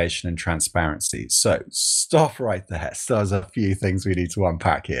communication and transparency. So stop right there. So there's a few things we need to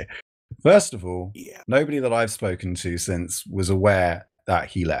unpack here. First of all, nobody that I've spoken to since was aware that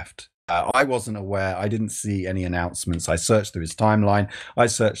he left. I wasn't aware. I didn't see any announcements. I searched through his timeline. I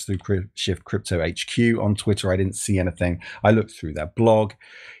searched through Shift Crypto HQ on Twitter. I didn't see anything. I looked through their blog.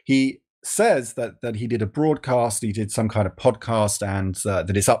 He says that he did a broadcast. He did some kind of podcast, and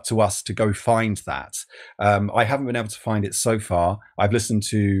that it's up to us to go find that. I haven't been able to find it so far. I've listened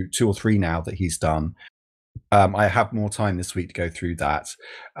to 2 or 3 now that he's done. I have more time this week to go through that.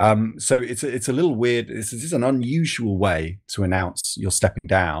 So it's a little weird. This is an unusual way to announce you're stepping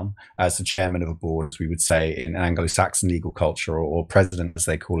down as the chairman of a board, as we would say in Anglo-Saxon legal culture, or president, as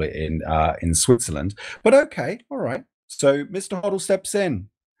they call it in Switzerland. But okay, all right. So Mr. Hoddle steps in.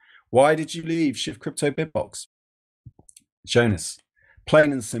 Why did you leave Shift Crypto Bitbox? Jonas.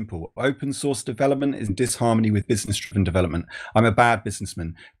 Plain and simple. Open source development is in disharmony with business-driven development. I'm a bad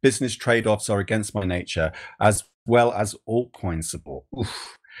businessman. Business trade-offs are against my nature, as well as altcoin support.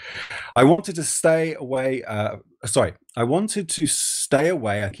 Oof. I wanted to stay away. I wanted to stay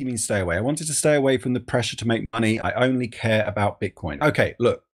away. I keep meaning stay away. I wanted to stay away from the pressure to make money. I only care about Bitcoin. Okay,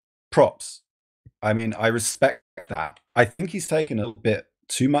 look, props. I mean, I respect that. I think he's taken a little bit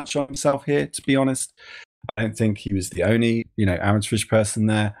too much on himself here, to be honest. I don't think he was the only, amateurish person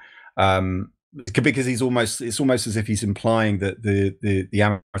there, because it's almost as if he's implying that the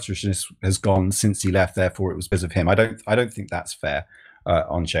amateurishness has gone since he left. Therefore, it was because of him. I don't think that's fair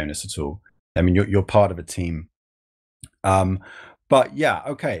on Jonas at all. I mean, you're part of a team. But yeah,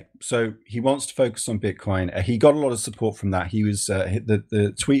 okay. So he wants to focus on Bitcoin. He got a lot of support from that. He was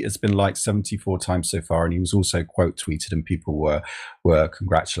the tweet has been liked 74 times so far, and he was also quote tweeted, and people were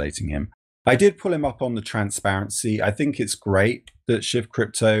congratulating him. I did pull him up on the transparency. I think it's great that Shift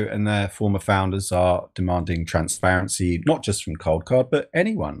Crypto and their former founders are demanding transparency, not just from Cold Card, but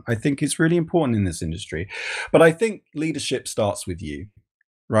anyone. I think it's really important in this industry. But I think leadership starts with you,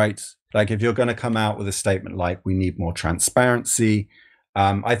 right? Like if you're going to come out with a statement like, we need more transparency,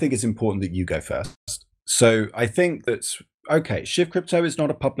 I think it's important that you go first. So I think that's okay. Shift Crypto is not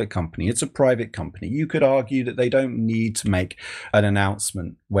a public company. It's a private company. You could argue that they don't need to make an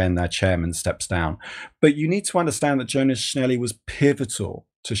announcement when their chairman steps down. But you need to understand that Jonas Schnelli was pivotal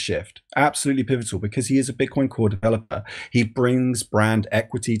to Shift, absolutely pivotal, because he is a Bitcoin core developer. He brings brand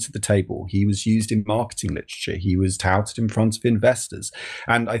equity to the table. He was used in marketing literature. He was touted in front of investors.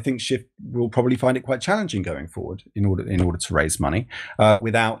 And I think Shift will probably find it quite challenging going forward in order to raise money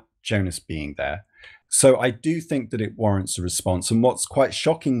without Jonas being there. So I do think that it warrants a response. And what's quite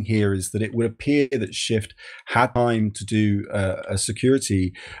shocking here is that it would appear that Shift had time to do a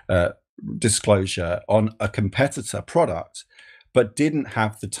security disclosure on a competitor product, but didn't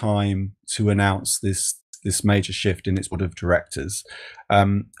have the time to announce this major shift in its board of directors.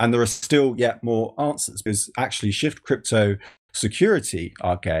 And there are still yet more answers, because actually Shift Crypto Security,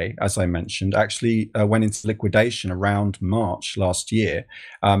 RGA, as I mentioned, actually went into liquidation around March last year.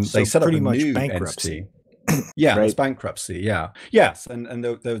 They set up a new entity. Yeah, right. It's bankruptcy. Yeah. Yes. And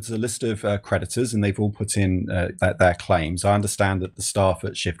there was a list of creditors, and they've all put in their claims. I understand that the staff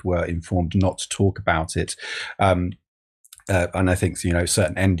at Shift were informed not to talk about it. And I think,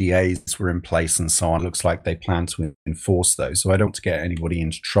 certain NDAs were in place and so on. It looks like they plan to enforce those. So I don't want to get anybody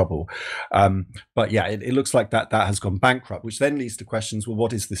into trouble. But yeah, it looks like that has gone bankrupt, which then leads to questions. Well,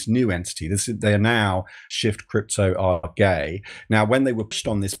 what is this new entity? They are now Shift Crypto RGA. Now, when they were pushed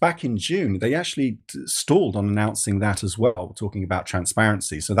on this back in June, they actually stalled on announcing that as well, talking about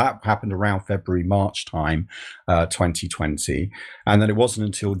transparency. So that happened around February, March time, 2020. And then it wasn't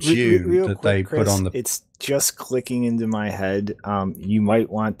until June that they put on the... It's just clicking into my head. You might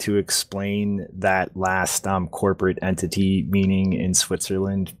want to explain that last corporate entity meaning in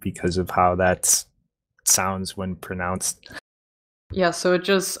Switzerland, because of how that sounds when pronounced. Yeah, so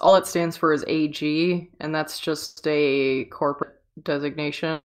all it stands for is AG, and that's just a corporate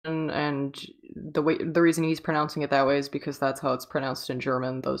designation. and the reason he's pronouncing it that way is because that's how it's pronounced in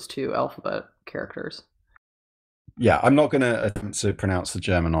German, those two alphabet characters. Yeah, I'm not going to attempt to pronounce the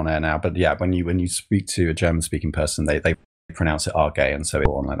German on air now, but yeah, when you speak to a German speaking person, they pronounce it "arge," and so it's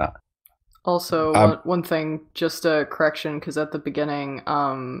on like that. Also, one thing, just a correction, because at the beginning,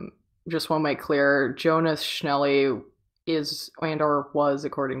 just want to make clear, Jonas Schnelly is or was,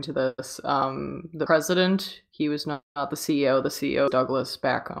 according to this, the president. He was not the CEO. The CEO, Douglas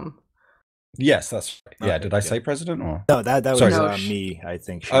Backham. Yes, that's right. Yeah. Okay, Did I yeah. say president or No, that was Sorry. No, me. I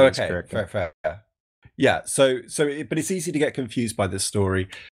think she Oh, was okay, correct. fair. Yeah, but it's easy to get confused by this story.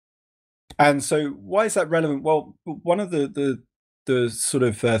 And so why is that relevant? Well, one of the sort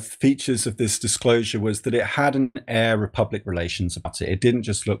of features of this disclosure was that it had an air of public relations about it. It didn't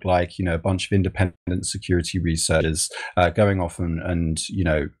just look like, a bunch of independent security researchers going off and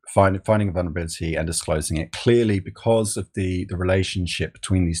finding a vulnerability and disclosing it. Clearly, because of the relationship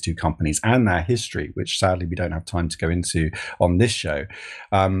between these two companies and their history, which sadly we don't have time to go into on this show.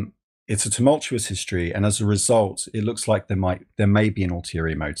 It's a tumultuous history, and as a result, it looks like there may be an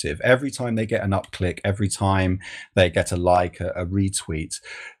ulterior motive. Every time they get an upclick, every time they get a like, a retweet,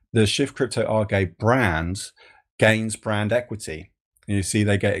 the Shift Crypto Arge brand gains brand equity. You see,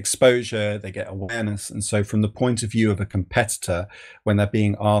 they get exposure, they get awareness, and so from the point of view of a competitor, when they're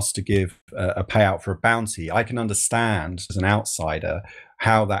being asked to give a payout for a bounty, I can understand as an outsider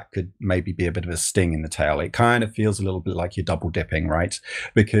how that could maybe be a bit of a sting in the tail. It kind of feels a little bit like you're double dipping, right?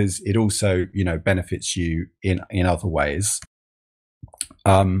 Because it also, benefits you in other ways.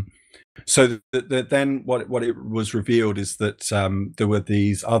 So then what it was revealed is that there were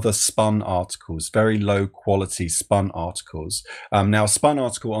these other spun articles, very low quality spun articles. Now, a spun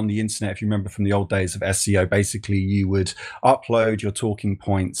article on the internet, if you remember from the old days of SEO, basically you would upload your talking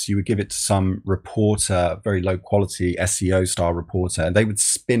points, you would give it to some reporter, very low quality SEO style reporter, and they would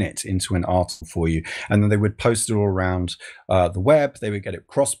spin it into an article for you. And then they would post it all around the web. They would get it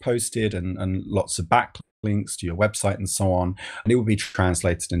cross-posted and lots of backlinks to your website and so on, and it will be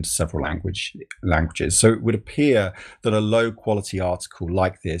translated into several languages. So it would appear that a low quality article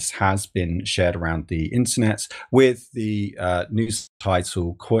like this has been shared around the internet with the news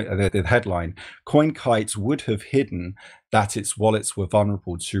title, the headline, CoinKite would have hidden that its wallets were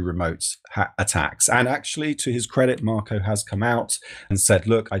vulnerable to remote attacks. And actually, to his credit, Marco has come out and said,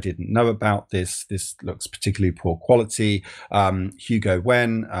 look, I didn't know about this. This looks particularly poor quality. Hugo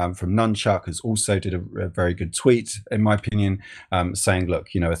Wen from Nunchuck has also did a very good tweet, in my opinion, saying, look,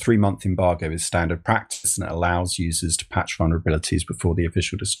 a 3-month embargo is standard practice and it allows users to patch vulnerabilities before the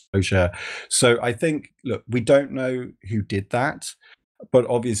official disclosure. So I think, look, we don't know who did that. But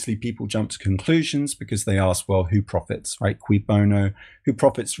obviously people jump to conclusions because they ask, well, who profits, right? Cui bono, who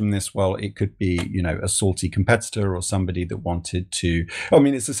profits from this? Well, it could be, a salty competitor or somebody that wanted to,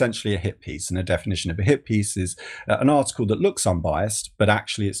 it's essentially a hit piece. And a definition of a hit piece is an article that looks unbiased, but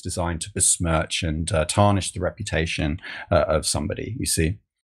actually it's designed to besmirch and tarnish the reputation of somebody, you see.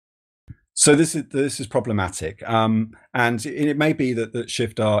 So this is problematic, and it may be that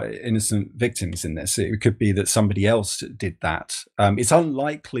Shift are innocent victims in this. It could be that somebody else did that. It's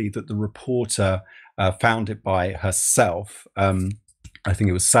unlikely that the reporter found it by herself. I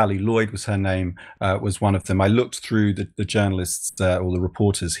think it was Sally Lloyd was her name, was one of them. I looked through the journalist's or the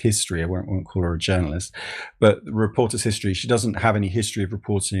reporter's history. I won't call her a journalist, but the reporter's history. She doesn't have any history of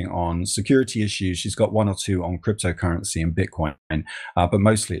reporting on security issues. She's got 1 or 2 on cryptocurrency and Bitcoin, but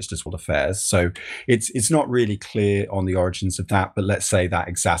mostly it's just world affairs. So it's not really clear on the origins of that, but let's say that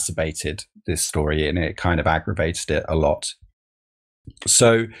exacerbated this story and it kind of aggravated it a lot.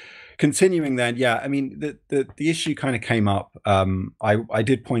 So continuing then, the issue kind of came up. I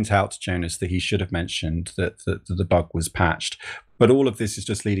did point out to Jonas that he should have mentioned that the bug was patched, but all of this is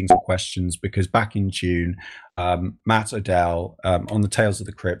just leading to questions because back in June, Matt Odell on the Tales of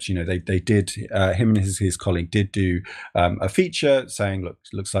the Crypt, they did, him and his colleague did do a feature saying, look,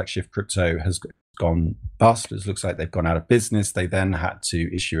 looks like Shift Crypto has gone bust. It looks like they've gone out of business. They then had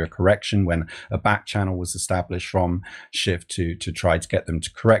to issue a correction when a back channel was established from Shift to try to get them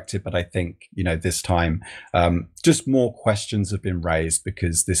to correct it. But I think, this time just more questions have been raised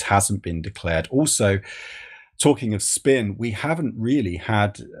because this hasn't been declared. Also, talking of spin, we haven't really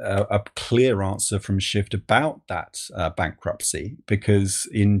had a clear answer from Shift about that bankruptcy because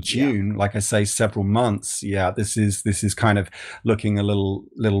in June, like I say, several months, this is kind of looking a little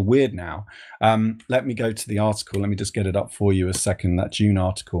weird now. Let me go to the article. Let me just get it up for you a second, that June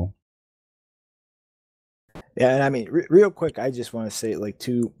article. Yeah, and real quick, I just want to say,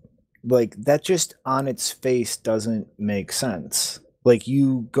 that just on its face doesn't make sense. Like,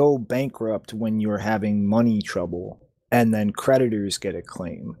 you go bankrupt when you're having money trouble. and then creditors get a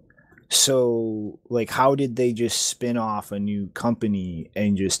claim. So, like, how did they just spin off a new company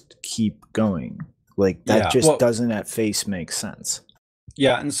and just keep going? Like, that just doesn't at face make sense.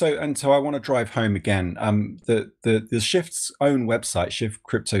 Yeah, and so I want to drive home again. The Shift's own website, Shift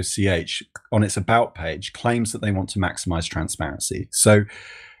Crypto CH, on its about page, claims that they want to maximize transparency. So,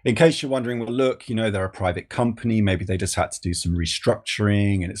 in case you're wondering, well, look, they're a private company. Maybe they just had to do some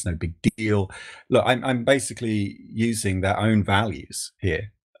restructuring, and it's no big deal. Look, I'm basically using their own values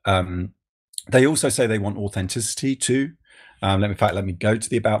here. They also say they want authenticity too. Let me go to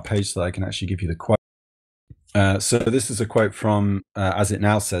the about page so that I can actually give you the quote. So this is a quote from, as it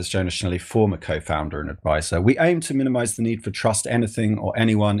now says, Jonas Schnelli, former co-founder and advisor. "We aim to minimize the need for trust anything or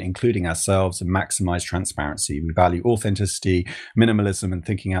anyone, including ourselves, and maximize transparency. We value authenticity, minimalism, and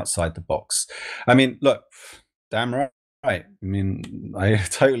thinking outside the box." I mean, look, damn right. I mean, I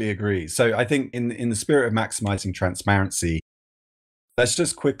totally agree. So I think in the spirit of maximizing transparency, let's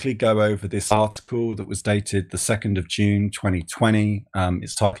just quickly go over this article that was dated the 2nd of June, 2020.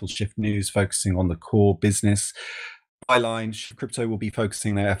 It's titled Shift News, focusing on the core business. Byline, Shift Crypto will be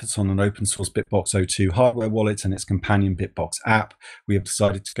focusing their efforts on an open source BitBox02 hardware wallet and its companion BitBox app. We have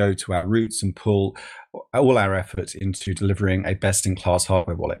decided to go to our roots and pull all our effort into delivering a best-in-class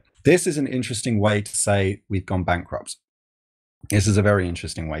hardware wallet. This is an interesting way to say we've gone bankrupt. This is a very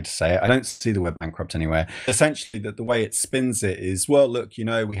interesting way to say it. I don't see the word bankrupt anywhere. Essentially, the way it spins it is, well, look,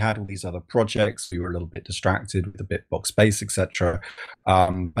 we had all these other projects. We were a little bit distracted with the BitBox base, etc.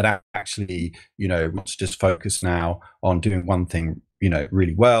 But actually, let's just focus now on doing one thing,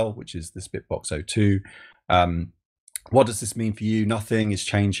 really well, which is this BitBox02. What does this mean for you? Nothing is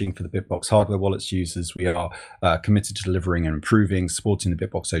changing for the BitBox hardware wallets users. We are committed to delivering and improving, supporting the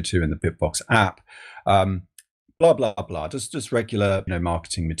BitBox02 and the BitBox app. Blah, blah, blah, just regular,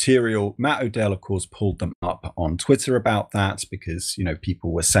 marketing material. Matt Odell, of course, pulled them up on Twitter about that because,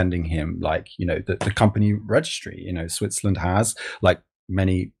 people were sending him the company registry, Switzerland has, like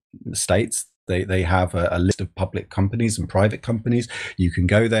many states, they have a list of public companies and private companies. You can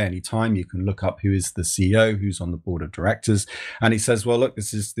go there anytime. You can look up who is the CEO, who's on the board of directors. And he says, well, look,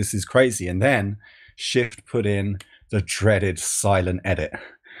 this is crazy. And then Shift put in the dreaded silent edit.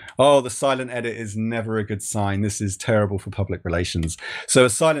 Oh, the silent edit is never a good sign. This is terrible for public relations. So a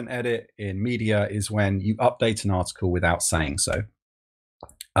silent edit in media is when you update an article without saying so.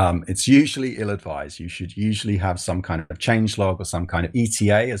 It's usually ill-advised. You should usually have some kind of changelog or some kind of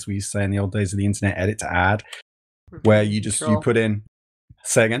ETA, as we used to say in the old days of the internet, edit to add, where you put in,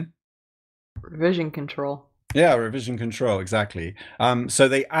 say again? Revision control. Yeah, revision control, exactly. So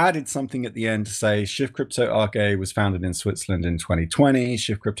they added something at the end to say Shift Crypto AG was founded in Switzerland in 2020.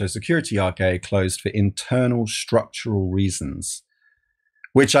 Shift Crypto Security AG closed for internal structural reasons,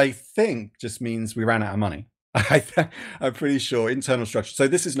 which I think just means we ran out of money. I'm pretty sure internal structure. So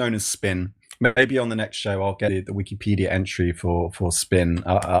this is known as Spin. Maybe on the next show, I'll get the Wikipedia entry for Spin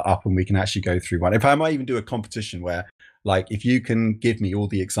up and we can actually go through one. If I might even do a competition where, like, if you can give me all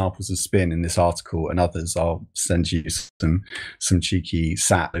the examples of Spin in this article and others, I'll send you some cheeky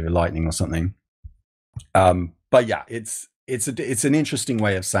sat over Lightning or something. But yeah, it's an interesting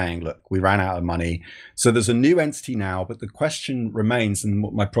way of saying, look, we ran out of money. So there's a new entity now, but the question remains, and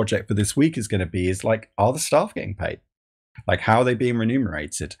what my project for this week is going to be is, like, are the staff getting paid? Like, how are they being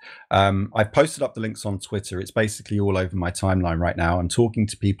remunerated? I've posted up the links on Twitter. It's basically all over my timeline right now. I'm talking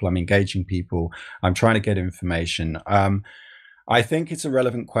to people. I'm engaging people. I'm trying to get information. I think it's a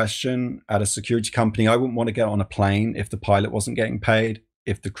relevant question at a security company. I wouldn't want to get on a plane if the pilot wasn't getting paid.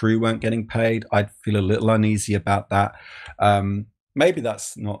 If the crew weren't getting paid, I'd feel a little uneasy about that. Maybe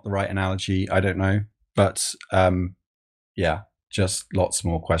that's not the right analogy. I don't know. But yeah. Just lots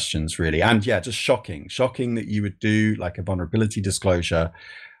more questions, really. And yeah, just shocking that you would do like a vulnerability disclosure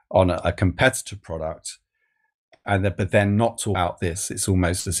on a competitor product but then not talk about this. It's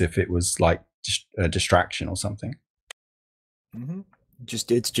almost as if it was like a distraction or something. Mm-hmm.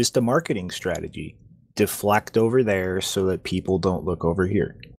 It's just a marketing strategy. Deflect over there so that people don't look over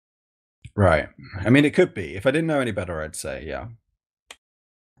here. Right. I mean, it could be. If I didn't know any better, I'd say, yeah.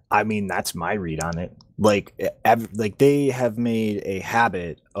 I mean, that's my read on it. Like they have made a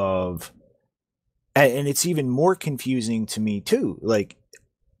habit of, and it's even more confusing to me too. Like,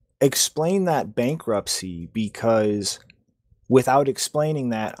 explain that bankruptcy, because without explaining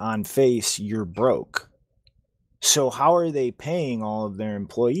that on face, you're broke. So how are they paying all of their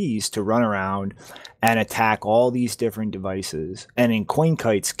employees to run around and attack all these different devices? And in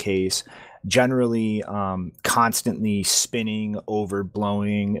CoinKite's case, generally constantly spinning,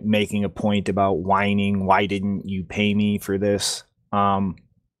 overblowing, making a point about whining, why didn't you pay me for this?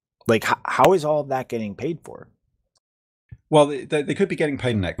 Like, how is all of that getting paid for? Well, they could be getting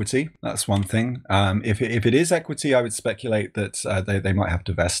paid in equity. That's one thing. If it is equity, I would speculate that they might have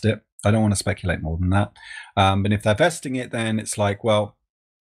to vest it. I don't want to speculate more than that. But if they're vesting it, then it's like, well,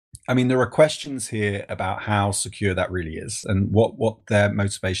 I mean, there are questions here about how secure that really is and what their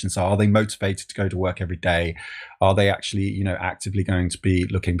motivations are. Are they motivated to go to work every day? Are they actually, actively going to be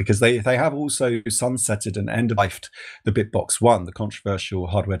looking? Because they have also sunsetted and end-of-lifed the Bitbox One, the controversial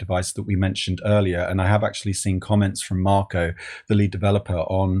hardware device that we mentioned earlier. And I have actually seen comments from Marco, the lead developer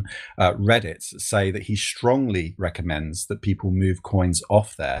on Reddit, say that he strongly recommends that people move coins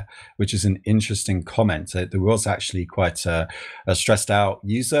off there, which is an interesting comment. There was actually quite a stressed out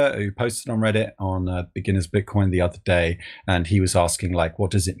user who posted on Reddit on Beginners Bitcoin the other day, and he was asking, like,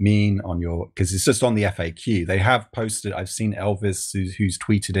 what does it mean on your, because it's just on the FAQ. They have posted, I've seen Elvis who's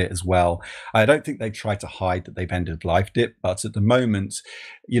tweeted it as well. I don't think they tried to hide that they've end-of-lifed it, but at the moment,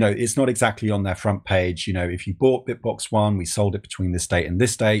 it's not exactly on their front page. If you bought Bitbox One, we sold it between this date and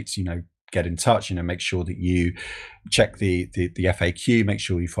this date, get in touch, make sure that you check the FAQ, make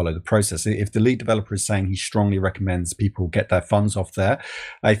sure you follow the process. If the lead developer is saying he strongly recommends people get their funds off there,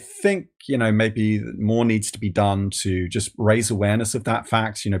 I think, maybe more needs to be done to just raise awareness of that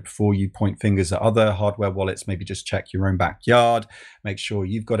fact, before you point fingers at other hardware wallets. Maybe just check your own backyard, make sure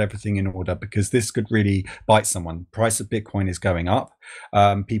you've got everything in order, because this could really bite someone. Price of Bitcoin is going up.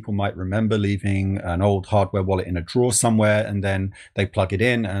 People might remember leaving an old hardware wallet in a drawer somewhere, and then they plug it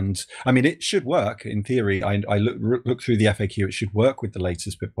in. And I mean, it should work in theory. I look through the FAQ, it should work with the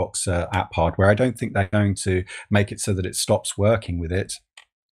latest Bitbox app hardware. I don't think they're going to make it so that it stops working with it.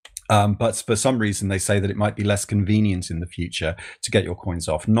 But for some reason, they say that it might be less convenient in the future to get your coins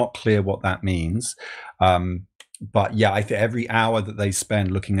off. Not clear what that means. But yeah, I think every hour that they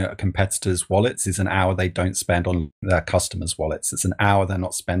spend looking at a competitor's wallets is an hour they don't spend on their customers' wallets. It's an hour they're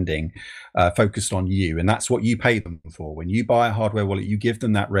not spending focused on you. And that's what you pay them for. When you buy a hardware wallet, you give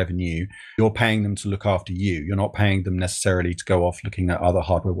them that revenue. You're paying them to look after you. You're not paying them necessarily to go off looking at other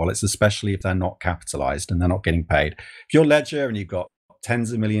hardware wallets, especially if they're not capitalized and they're not getting paid. If you're Ledger and you've got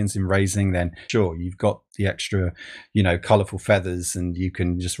tens of millions in raising, then sure, you've got the extra, colorful feathers, and you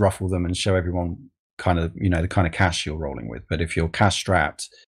can just ruffle them and show everyone kind of, the kind of cash you're rolling with. But if you're cash strapped,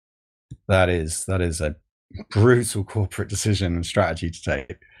 that is a brutal corporate decision and strategy to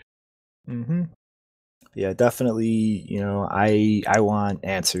take. Mm-hmm. Yeah, definitely. I want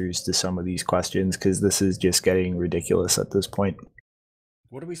answers to some of these questions, because this is just getting ridiculous at this point.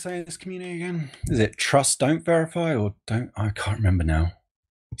 What do we say in this community again? Is it trust, don't verify, or don't? I can't remember now.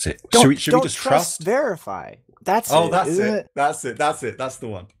 Is it? Should we just trust, verify? That's it. That's it. That's it. That's the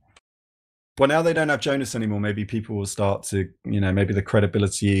one. Well, now they don't have Jonas anymore. Maybe people will start to, maybe the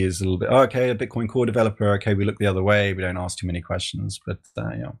credibility is a little bit, okay, a Bitcoin core developer. Okay, we look the other way. We don't ask too many questions. But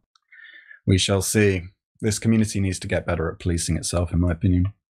we shall see. This community needs to get better at policing itself, in my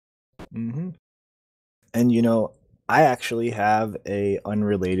opinion. Mm-hmm. And I actually have a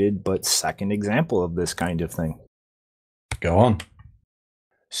unrelated but second example of this kind of thing. Go on.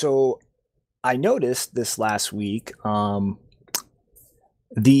 So I noticed this last week,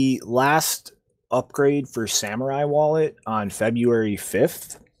 the last upgrade for Samurai Wallet on February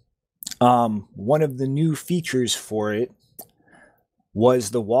 5th, one of the new features for it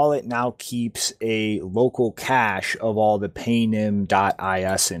was the wallet now keeps a local cache of all the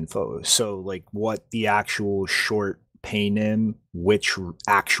paynim.is info. So like what the actual short paynim, which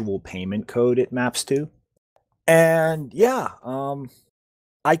actual payment code it maps to. And yeah,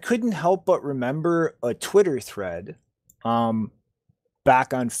 I couldn't help but remember a Twitter thread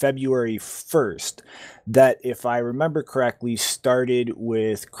back on February 1st that, if I remember correctly, started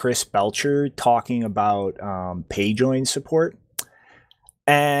with Chris Belcher talking about PayJoin support.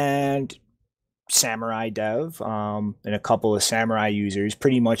 And Samurai Dev and a couple of Samurai users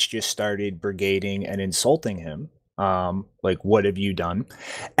pretty much just started brigading and insulting him. Like, what have you done?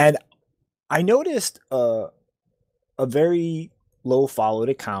 And I noticed a very low followed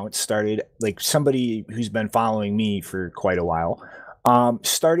account started, like somebody who's been following me for quite a while,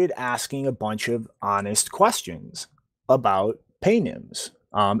 started asking a bunch of honest questions about paynims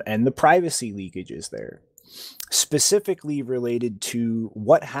and the privacy leakages there. Specifically related to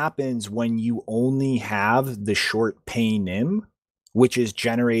what happens when you only have the short paynim, which is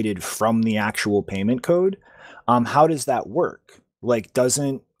generated from the actual payment code. How does that work? Like,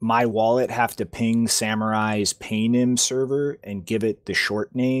 doesn't my wallet have to ping Samurai's paynim server and give it the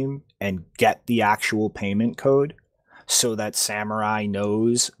short name and get the actual payment code so that Samurai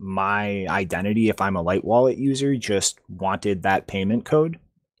knows my identity if I'm a Light Wallet user, just wanted that payment code?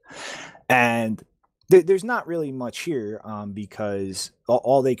 And There's not really much here because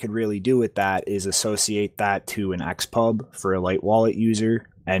all they could really do with that is associate that to an XPub for a light wallet user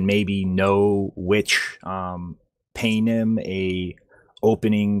and maybe know which paynim a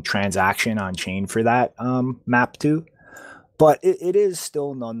opening transaction on chain for that map to. But it is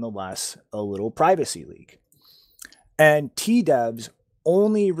still nonetheless a little privacy leak. And TDev's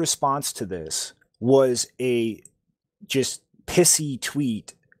only response to this was a just pissy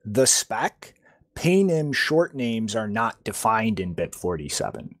tweet. The spec, paynim short names are not defined in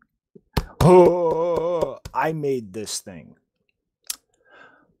BIP47. Oh, I made this thing.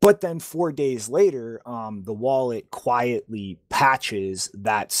 But then 4 days later, the wallet quietly patches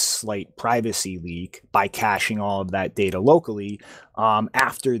that slight privacy leak by caching all of that data locally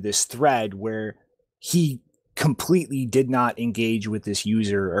after this thread where he completely did not engage with this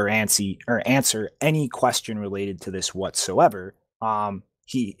user or answer any question related to this whatsoever.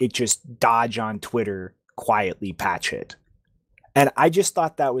 It just dodge on Twitter, quietly patch it. And I just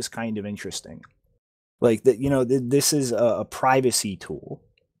thought that was kind of interesting. Like that, this is a privacy tool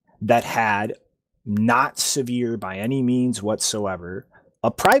that had not severe by any means whatsoever a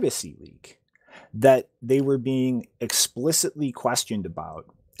privacy leak that they were being explicitly questioned about,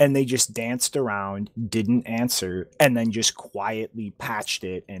 and they just danced around, didn't answer, and then just quietly patched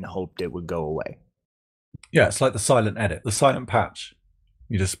it and hoped it would go away. Yeah, it's like the silent edit, the silent patch.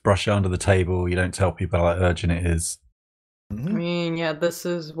 You just brush it under the table. You don't tell people how urgent it is. I mean, yeah, this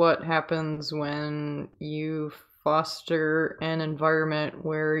is what happens when you foster an environment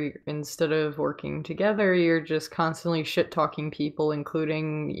where instead of working together, you're just constantly shit-talking people,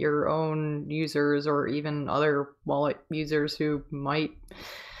 including your own users or even other wallet users who might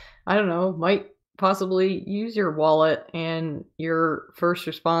possibly use your wallet, and your first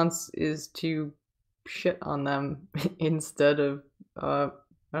response is to shit on them instead of,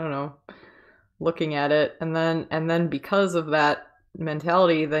 looking at it. And then because of that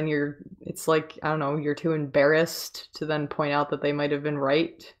mentality, then it's like, you're too embarrassed to then point out that they might have been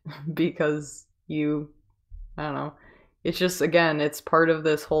right because it's just, again, it's part of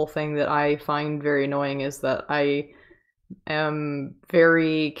this whole thing that I find very annoying, is that I am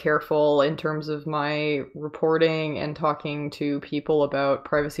very careful in terms of my reporting and talking to people about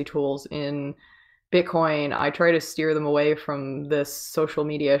privacy tools in Bitcoin. I try to steer them away from this social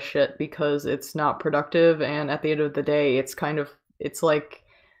media shit because it's not productive, and at the end of the day, it's like,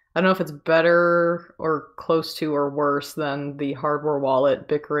 I don't know if it's better or close to or worse than the hardware wallet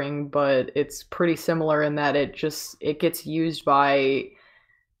bickering, but it's pretty similar in that it gets used by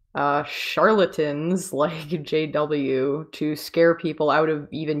charlatans like JW to scare people out of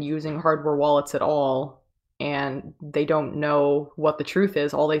even using hardware wallets at all, and they don't know what the truth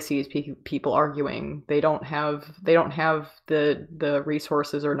is. All they see is people arguing. They don't have the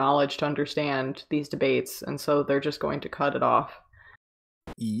resources or knowledge to understand these debates, and so they're just going to cut it off.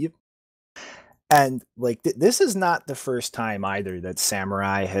 Yep. And like this is not the first time either that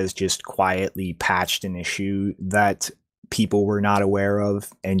Samurai has just quietly patched an issue that people were not aware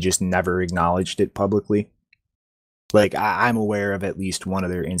of and just never acknowledged it publicly. Like I'm aware of at least one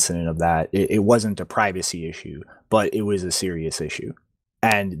other incident of that. It wasn't a privacy issue, but it was a serious issue.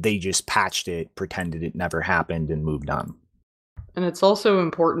 And they just patched it, pretended it never happened, and moved on. And it's also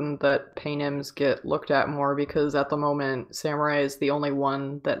important that paynims get looked at more, because at the moment, Samurai is the only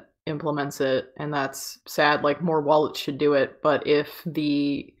one that implements it, and that's sad. Like, more wallets should do it, but if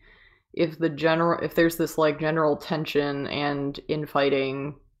there's this like general tension and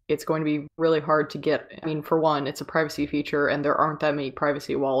infighting, it's going to be really hard to get. I mean, for one, it's a privacy feature, and there aren't that many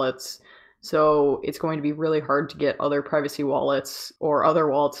privacy wallets, so it's going to be really hard to get other privacy wallets or other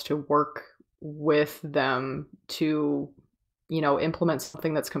wallets to work with them to, implement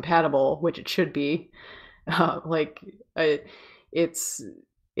something that's compatible, which it should be.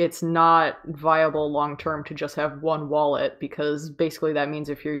 It's not viable long term to just have one wallet, because basically that means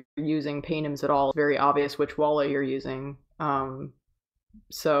if you're using paynims at all, it's very obvious which wallet you're using.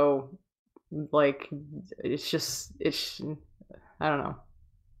 So like it's I don't know.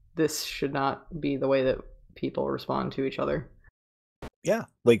 This should not be the way that people respond to each other. Yeah,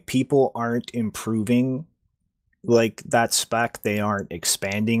 like people aren't improving like that spec. They aren't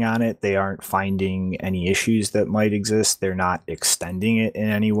expanding on it. They aren't finding any issues that might exist. They're not extending it in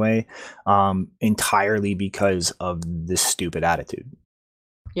any way, entirely because of this stupid attitude.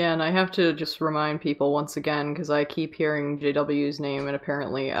 Yeah, and I have to just remind people once again, because I keep hearing JW's name, and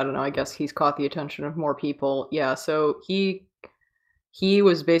apparently, I don't know, I guess he's caught the attention of more people. Yeah, so he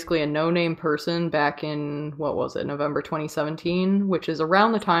was basically a no-name person back in, what was it, November 2017, which is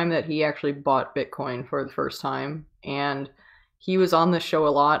around the time that he actually bought Bitcoin for the first time. And he was on the show a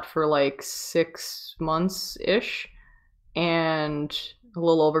lot for like 6 months ish, and a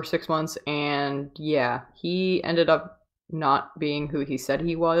little over 6 months, and yeah, he ended up not being who he said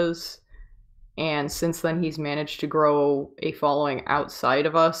he was. And since then, he's managed to grow a following outside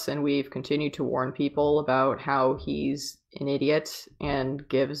of us, and we've continued to warn people about how he's an idiot and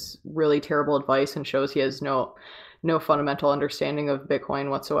gives really terrible advice and shows he has no fundamental understanding of Bitcoin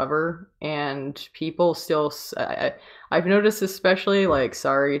whatsoever. And people still, I've noticed, especially, like,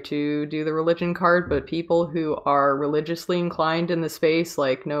 sorry to do the religion card, but people who are religiously inclined in the space,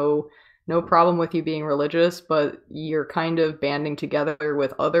 like, no problem with you being religious, but you're kind of banding together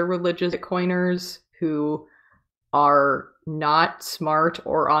with other religious Bitcoiners who are not smart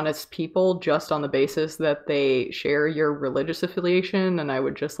or honest people just on the basis that they share your religious affiliation. And I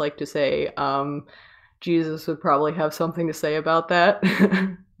would just like to say, Jesus would probably have something to say about that.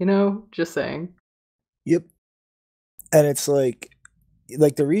 You know, just saying. Yep. And it's like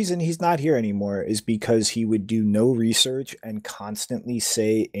the reason he's not here anymore is because he would do no research and constantly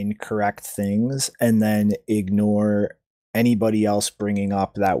say incorrect things and then ignore anybody else bringing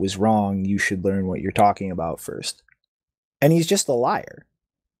up that was wrong. You should learn what you're talking about first. And he's just a liar.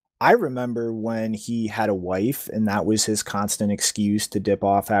 I remember when he had a wife and that was his constant excuse to dip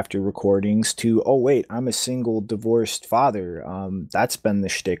off after recordings to, oh, wait, I'm a single divorced father. That's been the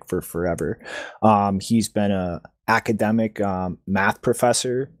shtick for forever. He's been a academic math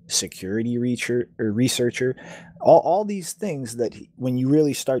professor, security researcher, all these things that when you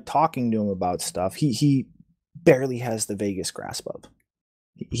really start talking to him about stuff, he barely has the vaguest grasp of.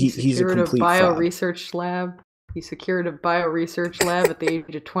 He's a complete fraud. Research lab. He secured a bioresearch lab at the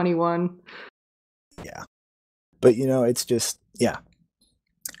age of 21. Yeah. But, you know, it's just, yeah.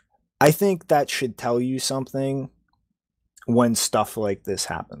 I think that should tell you something when stuff like this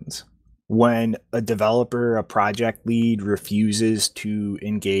happens. When a developer, a project lead refuses to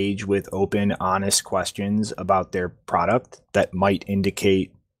engage with open, honest questions about their product that might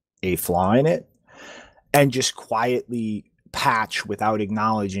indicate a flaw in it, and just quietly patch without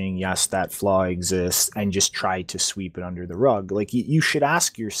acknowledging, yes, that flaw exists, and just try to sweep it under the rug. Like, you should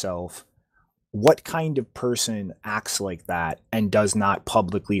ask yourself, what kind of person acts like that and does not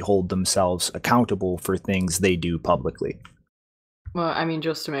publicly hold themselves accountable for things they do publicly? Well, I mean,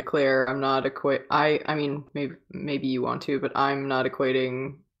 just to make clear, I'm not I mean, maybe you want to, but I'm not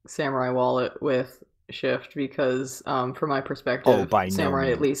equating Samurai Wallet with Shift because, from my perspective, by no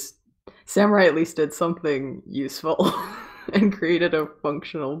Samurai means. Samurai at least did something useful and created a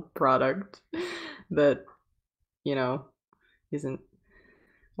functional product that, you know, isn't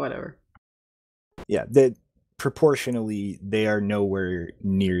whatever. Yeah, proportionally they are nowhere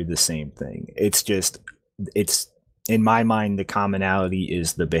near the same thing. It's in my mind, the commonality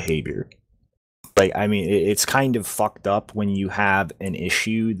is the behavior. Like, I mean, it's kind of fucked up when you have an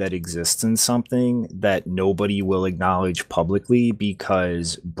issue that exists in something that nobody will acknowledge publicly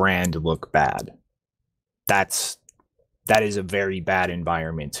because brand look bad. That is a very bad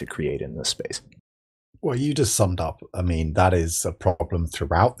environment to create in this space. Well, you just summed up. I mean, that is a problem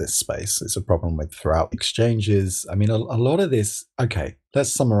throughout this space. It's a problem with throughout exchanges. I mean, a lot of this, okay,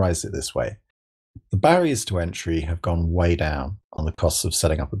 let's summarize it this way. The barriers to entry have gone way down on the costs of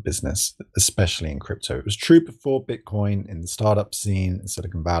setting up a business, especially in crypto. It was true before Bitcoin in the startup scene in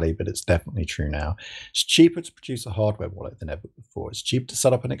Silicon Valley, but it's definitely true now. It's cheaper to produce a hardware wallet than ever before. It's cheaper to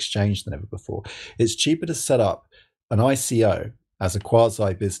set up an exchange than ever before. It's cheaper to set up an ICO as a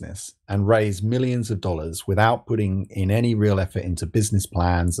quasi business and raise millions of dollars without putting in any real effort into business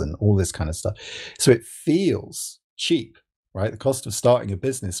plans and all this kind of stuff. So it feels cheap. Right? The cost of starting a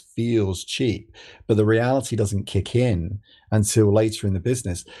business feels cheap, but the reality doesn't kick in until later in the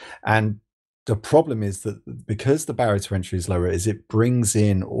business. And the problem is that because the barrier to entry is lower, is it brings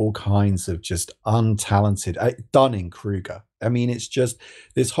in all kinds of just untalented, Dunning-Kruger. I mean, it's just,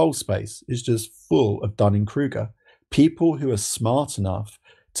 this whole space is just full of Dunning-Kruger. People who are smart enough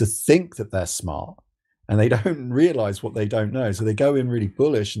to think that they're smart, and they don't realize what they don't know. So they go in really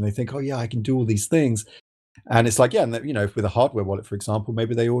bullish and they think, oh yeah, I can do all these things. And it's like, yeah, and you know, with a hardware wallet, for example,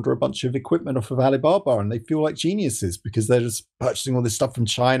 maybe they order a bunch of equipment off of Alibaba and they feel like geniuses because they're just purchasing all this stuff from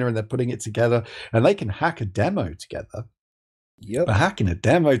China and they're putting it together and they can hack a demo together. Yep. But hacking a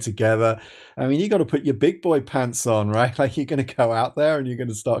demo together, I mean, you got to put your big boy pants on, right? Like, you're going to go out there and you're going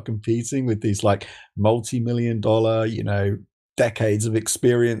to start competing with these like multi-million-dollar, you know, decades of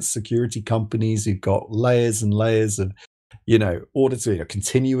experience security companies who've got layers and layers of auditing,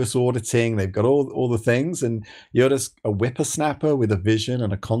 continuous auditing. They've got all the things, and you're just a whippersnapper with a vision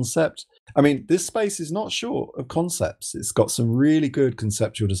and a concept. I mean, this space is not short of concepts. It's got some really good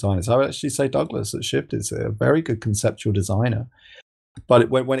conceptual designers. I would actually say Douglas at Shift is a very good conceptual designer. But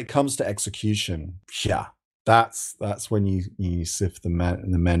when it comes to execution, yeah, that's when you sift the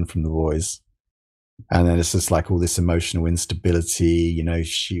men from the boys. And then it's just like all this emotional instability,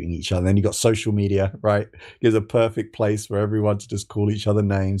 shooting each other. And then you got social media, right? Gives a perfect place for everyone to just call each other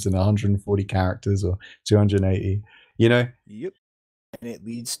names in 140 characters or 280, Yep. And it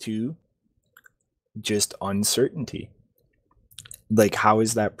leads to just uncertainty. Like, how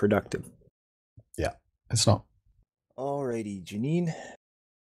is that productive? Yeah, it's not. Alrighty, Janine.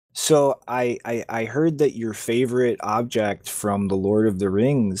 So I heard that your favorite object from the Lord of the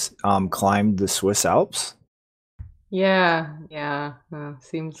Rings climbed the Swiss Alps. Yeah.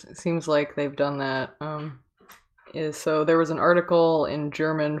 Seems like they've done that. So there was an article in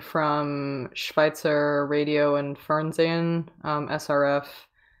German from Schweizer Radio and Fernsehen, SRF,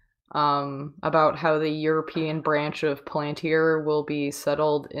 about how the European branch of Palantir will be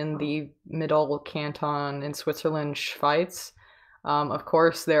settled in the middle canton in Switzerland, Schweiz. Of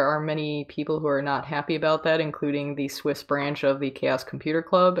course, there are many people who are not happy about that, including the Swiss branch of the Chaos Computer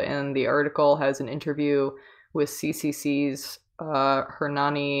Club, and the article has an interview with CCC's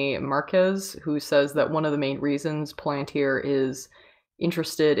Hernani Marquez, who says that one of the main reasons Palantir is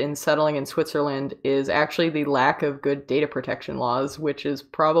interested in settling in Switzerland is actually the lack of good data protection laws, which is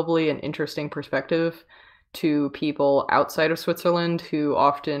probably an interesting perspective to people outside of Switzerland who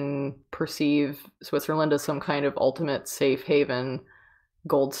often perceive Switzerland as some kind of ultimate safe haven,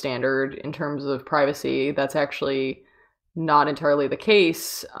 gold standard in terms of privacy. That's actually not entirely the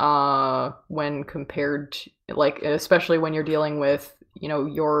case when compared to, especially when you're dealing with,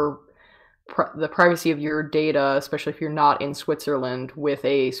 the privacy of your data, especially if you're not in Switzerland with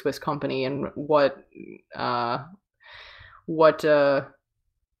a Swiss company, and what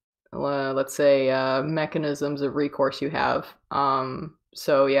let's say mechanisms of recourse you have.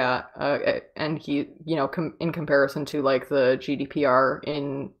 So yeah, and he, in comparison to like the GDPR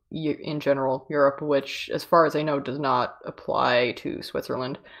in general Europe, which as far as I know does not apply to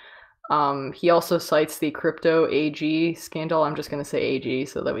Switzerland. He also cites the crypto AG scandal. I'm just going to say AG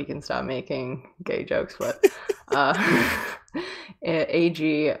so that we can stop making gay jokes, but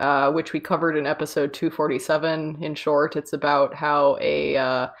AG, which we covered in episode 247. In short, it's about how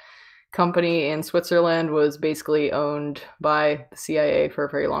a company in Switzerland was basically owned by the CIA for a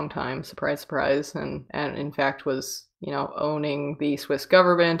very long time. Surprise, surprise. And in fact was, owning the Swiss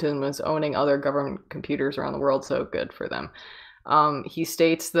government and was owning other government computers around the world. So good for them. He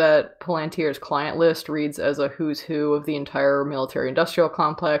states that Palantir's client list reads as a who's who of the entire military-industrial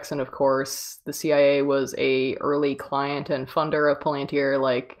complex, and of course, the CIA was a early client and funder of Palantir.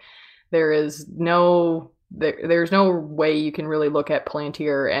 Like, there's no way you can really look at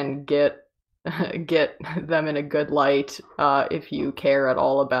Palantir and get them in a good light if you care at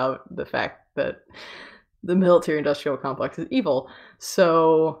all about the fact that the military-industrial complex is evil.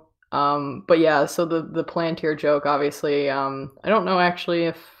 So. But yeah, so the Palantir joke, obviously, I don't know actually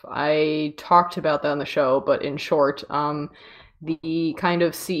if I talked about that on the show, but in short, the kind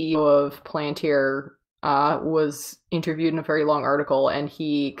of CEO of Palantir was interviewed in a very long article, and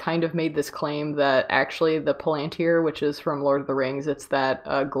he kind of made this claim that actually the Palantir, which is from Lord of the Rings, it's that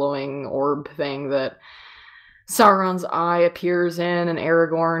glowing orb thing that Sauron's eye appears in, and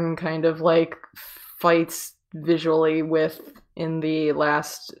Aragorn kind of like fights visually with in the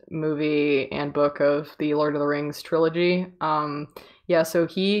last movie and book of the Lord of the Rings trilogy. So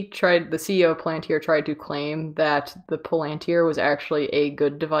the CEO of Palantir tried to claim that the Palantir was actually a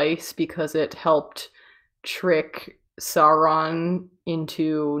good device because it helped trick Sauron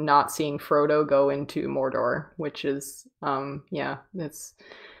into not seeing Frodo go into Mordor, which is, it's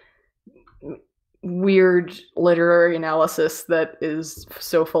weird literary analysis that is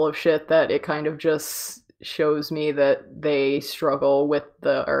so full of shit that it kind of just shows me that they struggle with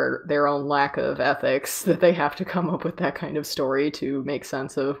their own lack of ethics, that they have to come up with that kind of story to make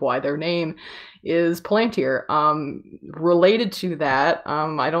sense of why their name is Palantir. Related to that,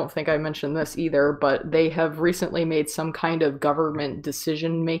 I don't think I mentioned this either, but they have recently made some kind of government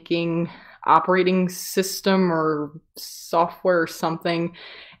decision-making operating system or software or something,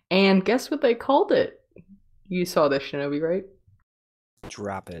 and guess what they called it? You saw this, Shinobi, right?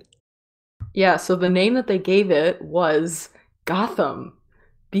 Drop it. Yeah, so the name that they gave it was Gotham,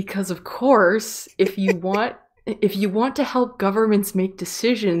 because of course, if you want to help governments make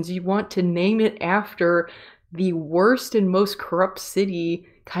decisions, you want to name it after the worst and most corrupt city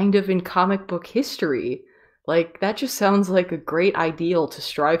kind of in comic book history. like that just sounds like a great ideal to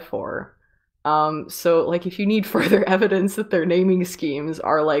strive for. So like if you need further evidence that their naming schemes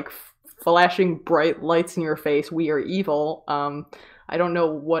are like flashing bright lights in your face, we are evil. I don't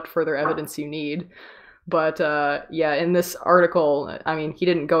know what further evidence you need. But yeah, in this article, I mean, he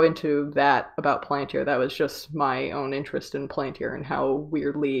didn't go into that about Palantir. That was just my own interest in Palantir and how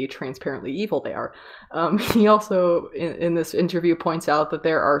weirdly, transparently evil they are. He also, in this interview, points out that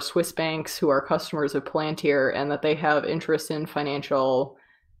there are Swiss banks who are customers of Palantir and that they have interest in financial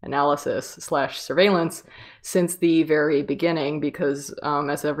analysis slash surveillance since the very beginning because,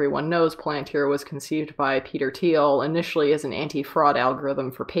 as everyone knows, Palantir was conceived by Peter Thiel initially as an anti-fraud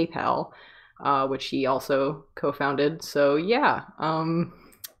algorithm for PayPal, which he also co-founded. So yeah,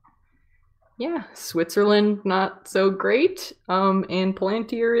 yeah, Switzerland not so great, and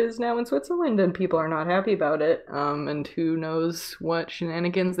Palantir is now in Switzerland, and people are not happy about it. And who knows what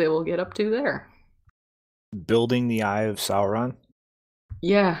shenanigans they will get up to there. Building the Eye of Sauron.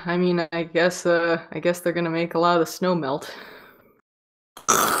 Yeah, I mean, I guess they're gonna make a lot of the snow melt.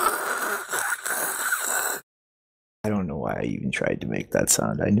 I don't know why I even tried to make that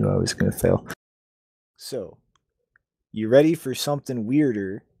sound. I knew I was going to fail. So, you ready for something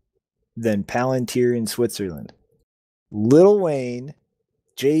weirder than Palantir in Switzerland? Lil Wayne,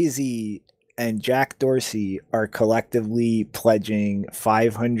 Jay-Z, and Jack Dorsey are collectively pledging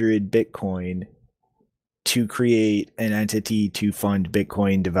 500 Bitcoin to create an entity to fund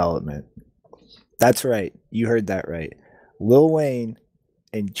Bitcoin development. That's right. You heard that right. Lil Wayne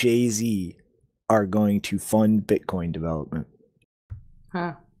and Jay-Z are going to fund Bitcoin development.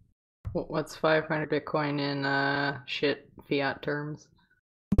 Huh. What's 500 Bitcoin in shit fiat terms?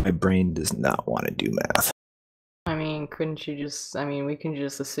 My brain does not want to do math. I mean, we can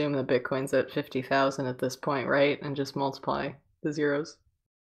just assume that Bitcoin's at 50,000 at this point, right? And just multiply the zeros.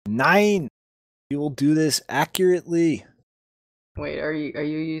 9. We will do this accurately. Wait, are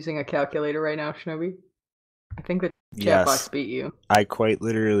you using a calculator right now, Shinobi? I think the chat Yes. box beat you. I quite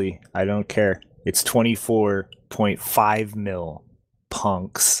literally, I don't care. It's 24.5 mil,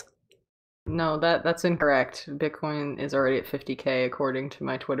 punks. No, that's incorrect. Bitcoin is already at 50K according to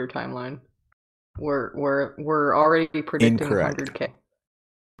my Twitter timeline. We're already predicting Incorrect. 100K,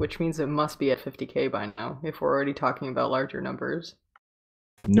 which means it must be at 50K by now if we're already talking about larger numbers.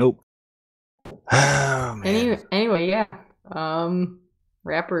 Nope. Oh, man. Anyway, yeah.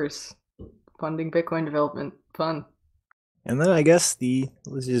 Rappers funding Bitcoin development, fun. And then I guess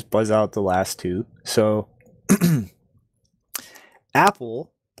let's just buzz out the last two. So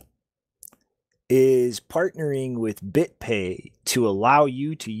Apple is partnering with BitPay to allow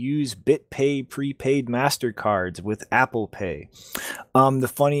you to use BitPay prepaid MasterCards with Apple Pay.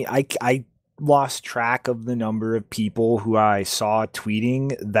 I lost track of the number of people who I saw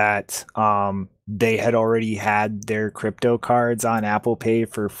tweeting that they had already had their crypto cards on Apple Pay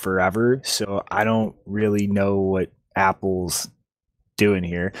for forever. So I don't really know what Apple's doing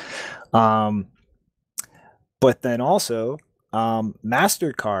here. But then also,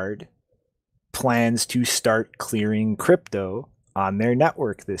 MasterCard plans to start clearing crypto on their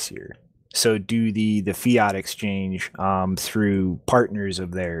network this year. So do the fiat exchange through partners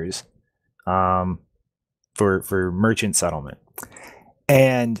of theirs for merchant settlement.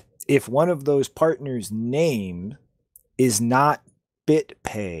 And if one of those partners' name is not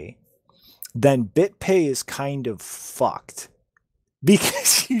BitPay, then BitPay is kind of fucked.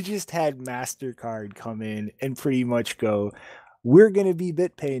 Because you just had MasterCard come in and pretty much go, we're going to be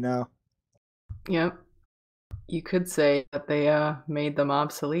BitPay now. Yep. You could say that they made them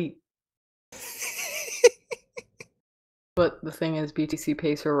obsolete. But the thing is, BTC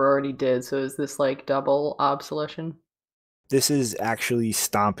Pay Server already did, so is this like double obsolescence? This is actually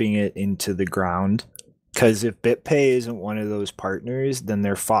stomping it into the ground. Because if BitPay isn't one of those partners, then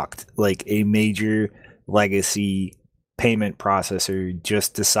they're fucked. Like a major legacy payment processor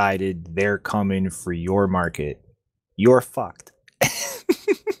just decided they're coming for your market. You're fucked.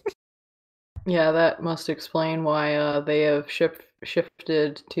 Yeah, that must explain why they have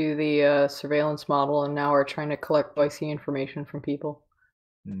shifted to the surveillance model and now are trying to collect YC information from people.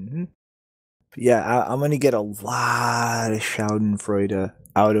 Mm-hmm. Yeah, I'm going to get a lot of schadenfreude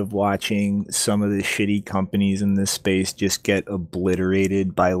out of watching some of the shitty companies in this space just get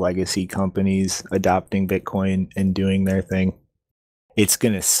obliterated by legacy companies adopting Bitcoin and doing their thing. It's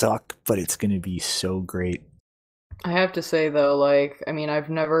going to suck, but it's going to be so great. I have to say, though, like, I mean,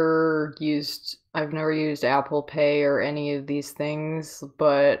 I've never used I've never used Apple Pay or any of these things,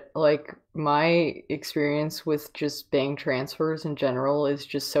 but like my experience with just bank transfers in general is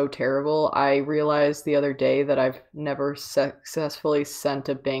just so terrible. I realized the other day that I've never successfully sent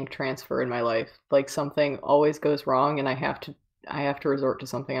a bank transfer in my life. Like something always goes wrong and I have to resort to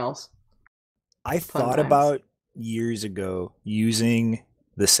something else. I Fun thought times. about years ago using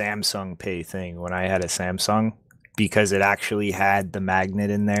the Samsung Pay thing when I had a Samsung because it actually had the magnet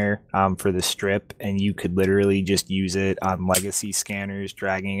in there for the strip, and you could literally just use it on legacy scanners,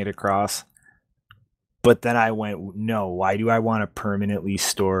 dragging it across. But then I went, no, why do I want to permanently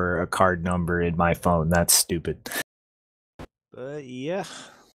store a card number in my phone? That's stupid. But yeah,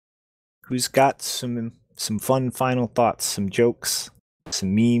 who's got some fun final thoughts, some jokes,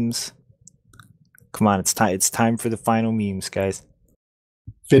 some memes? Come on, it's time for the final memes, guys.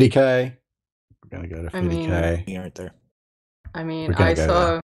 50K. We're gonna go to I mean- 50K. You aren't there. I mean, We're gonna I go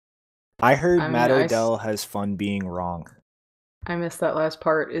saw I heard I mean, Matt I s- Odell has fun being wrong. I missed that last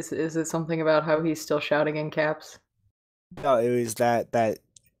part. Is it something about how he's still shouting in caps? No, it was that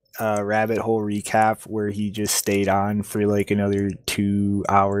rabbit hole recap where he just stayed on for like another 2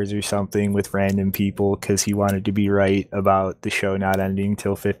 hours or something with random people because he wanted to be right about the show not ending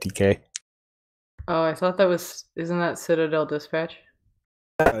till 50K. Oh, I thought isn't that Citadel Dispatch?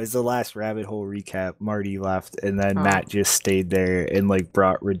 It was the last rabbit hole recap. Marty left, and then Oh. Matt just stayed there and like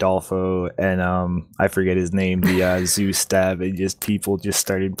brought Rodolfo and I forget his name, the Zeus stab, and just people just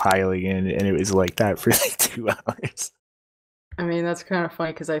started piling in, and it was like that for like 2 hours. I mean, that's kind of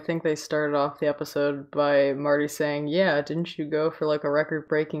funny because I think they started off the episode by Marty saying, "Yeah, didn't you go for like a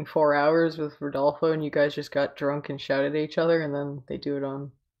record-breaking 4 hours with Rodolfo, and you guys just got drunk and shouted at each other?" And then they do it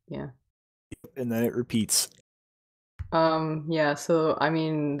on, yeah. And then it repeats. Yeah, so I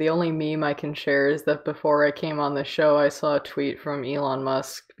mean, the only meme I can share is that before I came on the show, I saw a tweet from Elon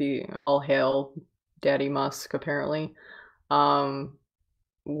Musk, all hail Daddy Musk, apparently, um,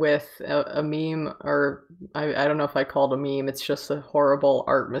 with a meme, or I don't know if I called a meme, it's just a horrible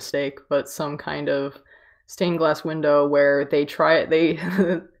art mistake, but some kind of stained glass window where they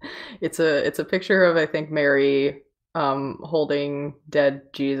it's a picture of I think Mary holding dead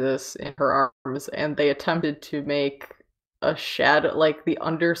Jesus in her arms, and they attempted to make a shadow, like the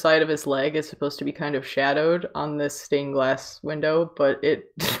underside of his leg is supposed to be kind of shadowed on this stained glass window, but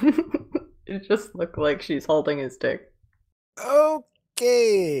it it just looked like she's holding his dick.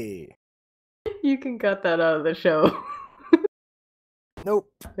 Okay. You can cut that out of the show.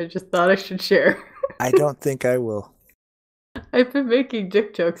 Nope. I just thought I should share. I don't think I will. I've been making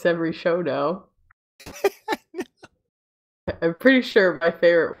dick jokes every show now. I'm pretty sure my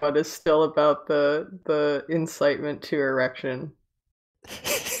favorite one is still about the incitement to erection.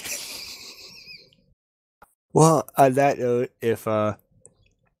 Well, on that note, if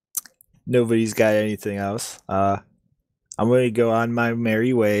nobody's got anything else, I'm going to go on my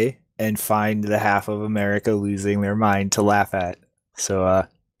merry way and find the half of America losing their mind to laugh at. So,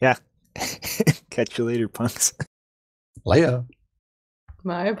 yeah. Catch you later, punks. Later.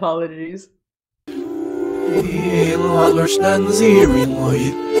 My apologies. Yeah,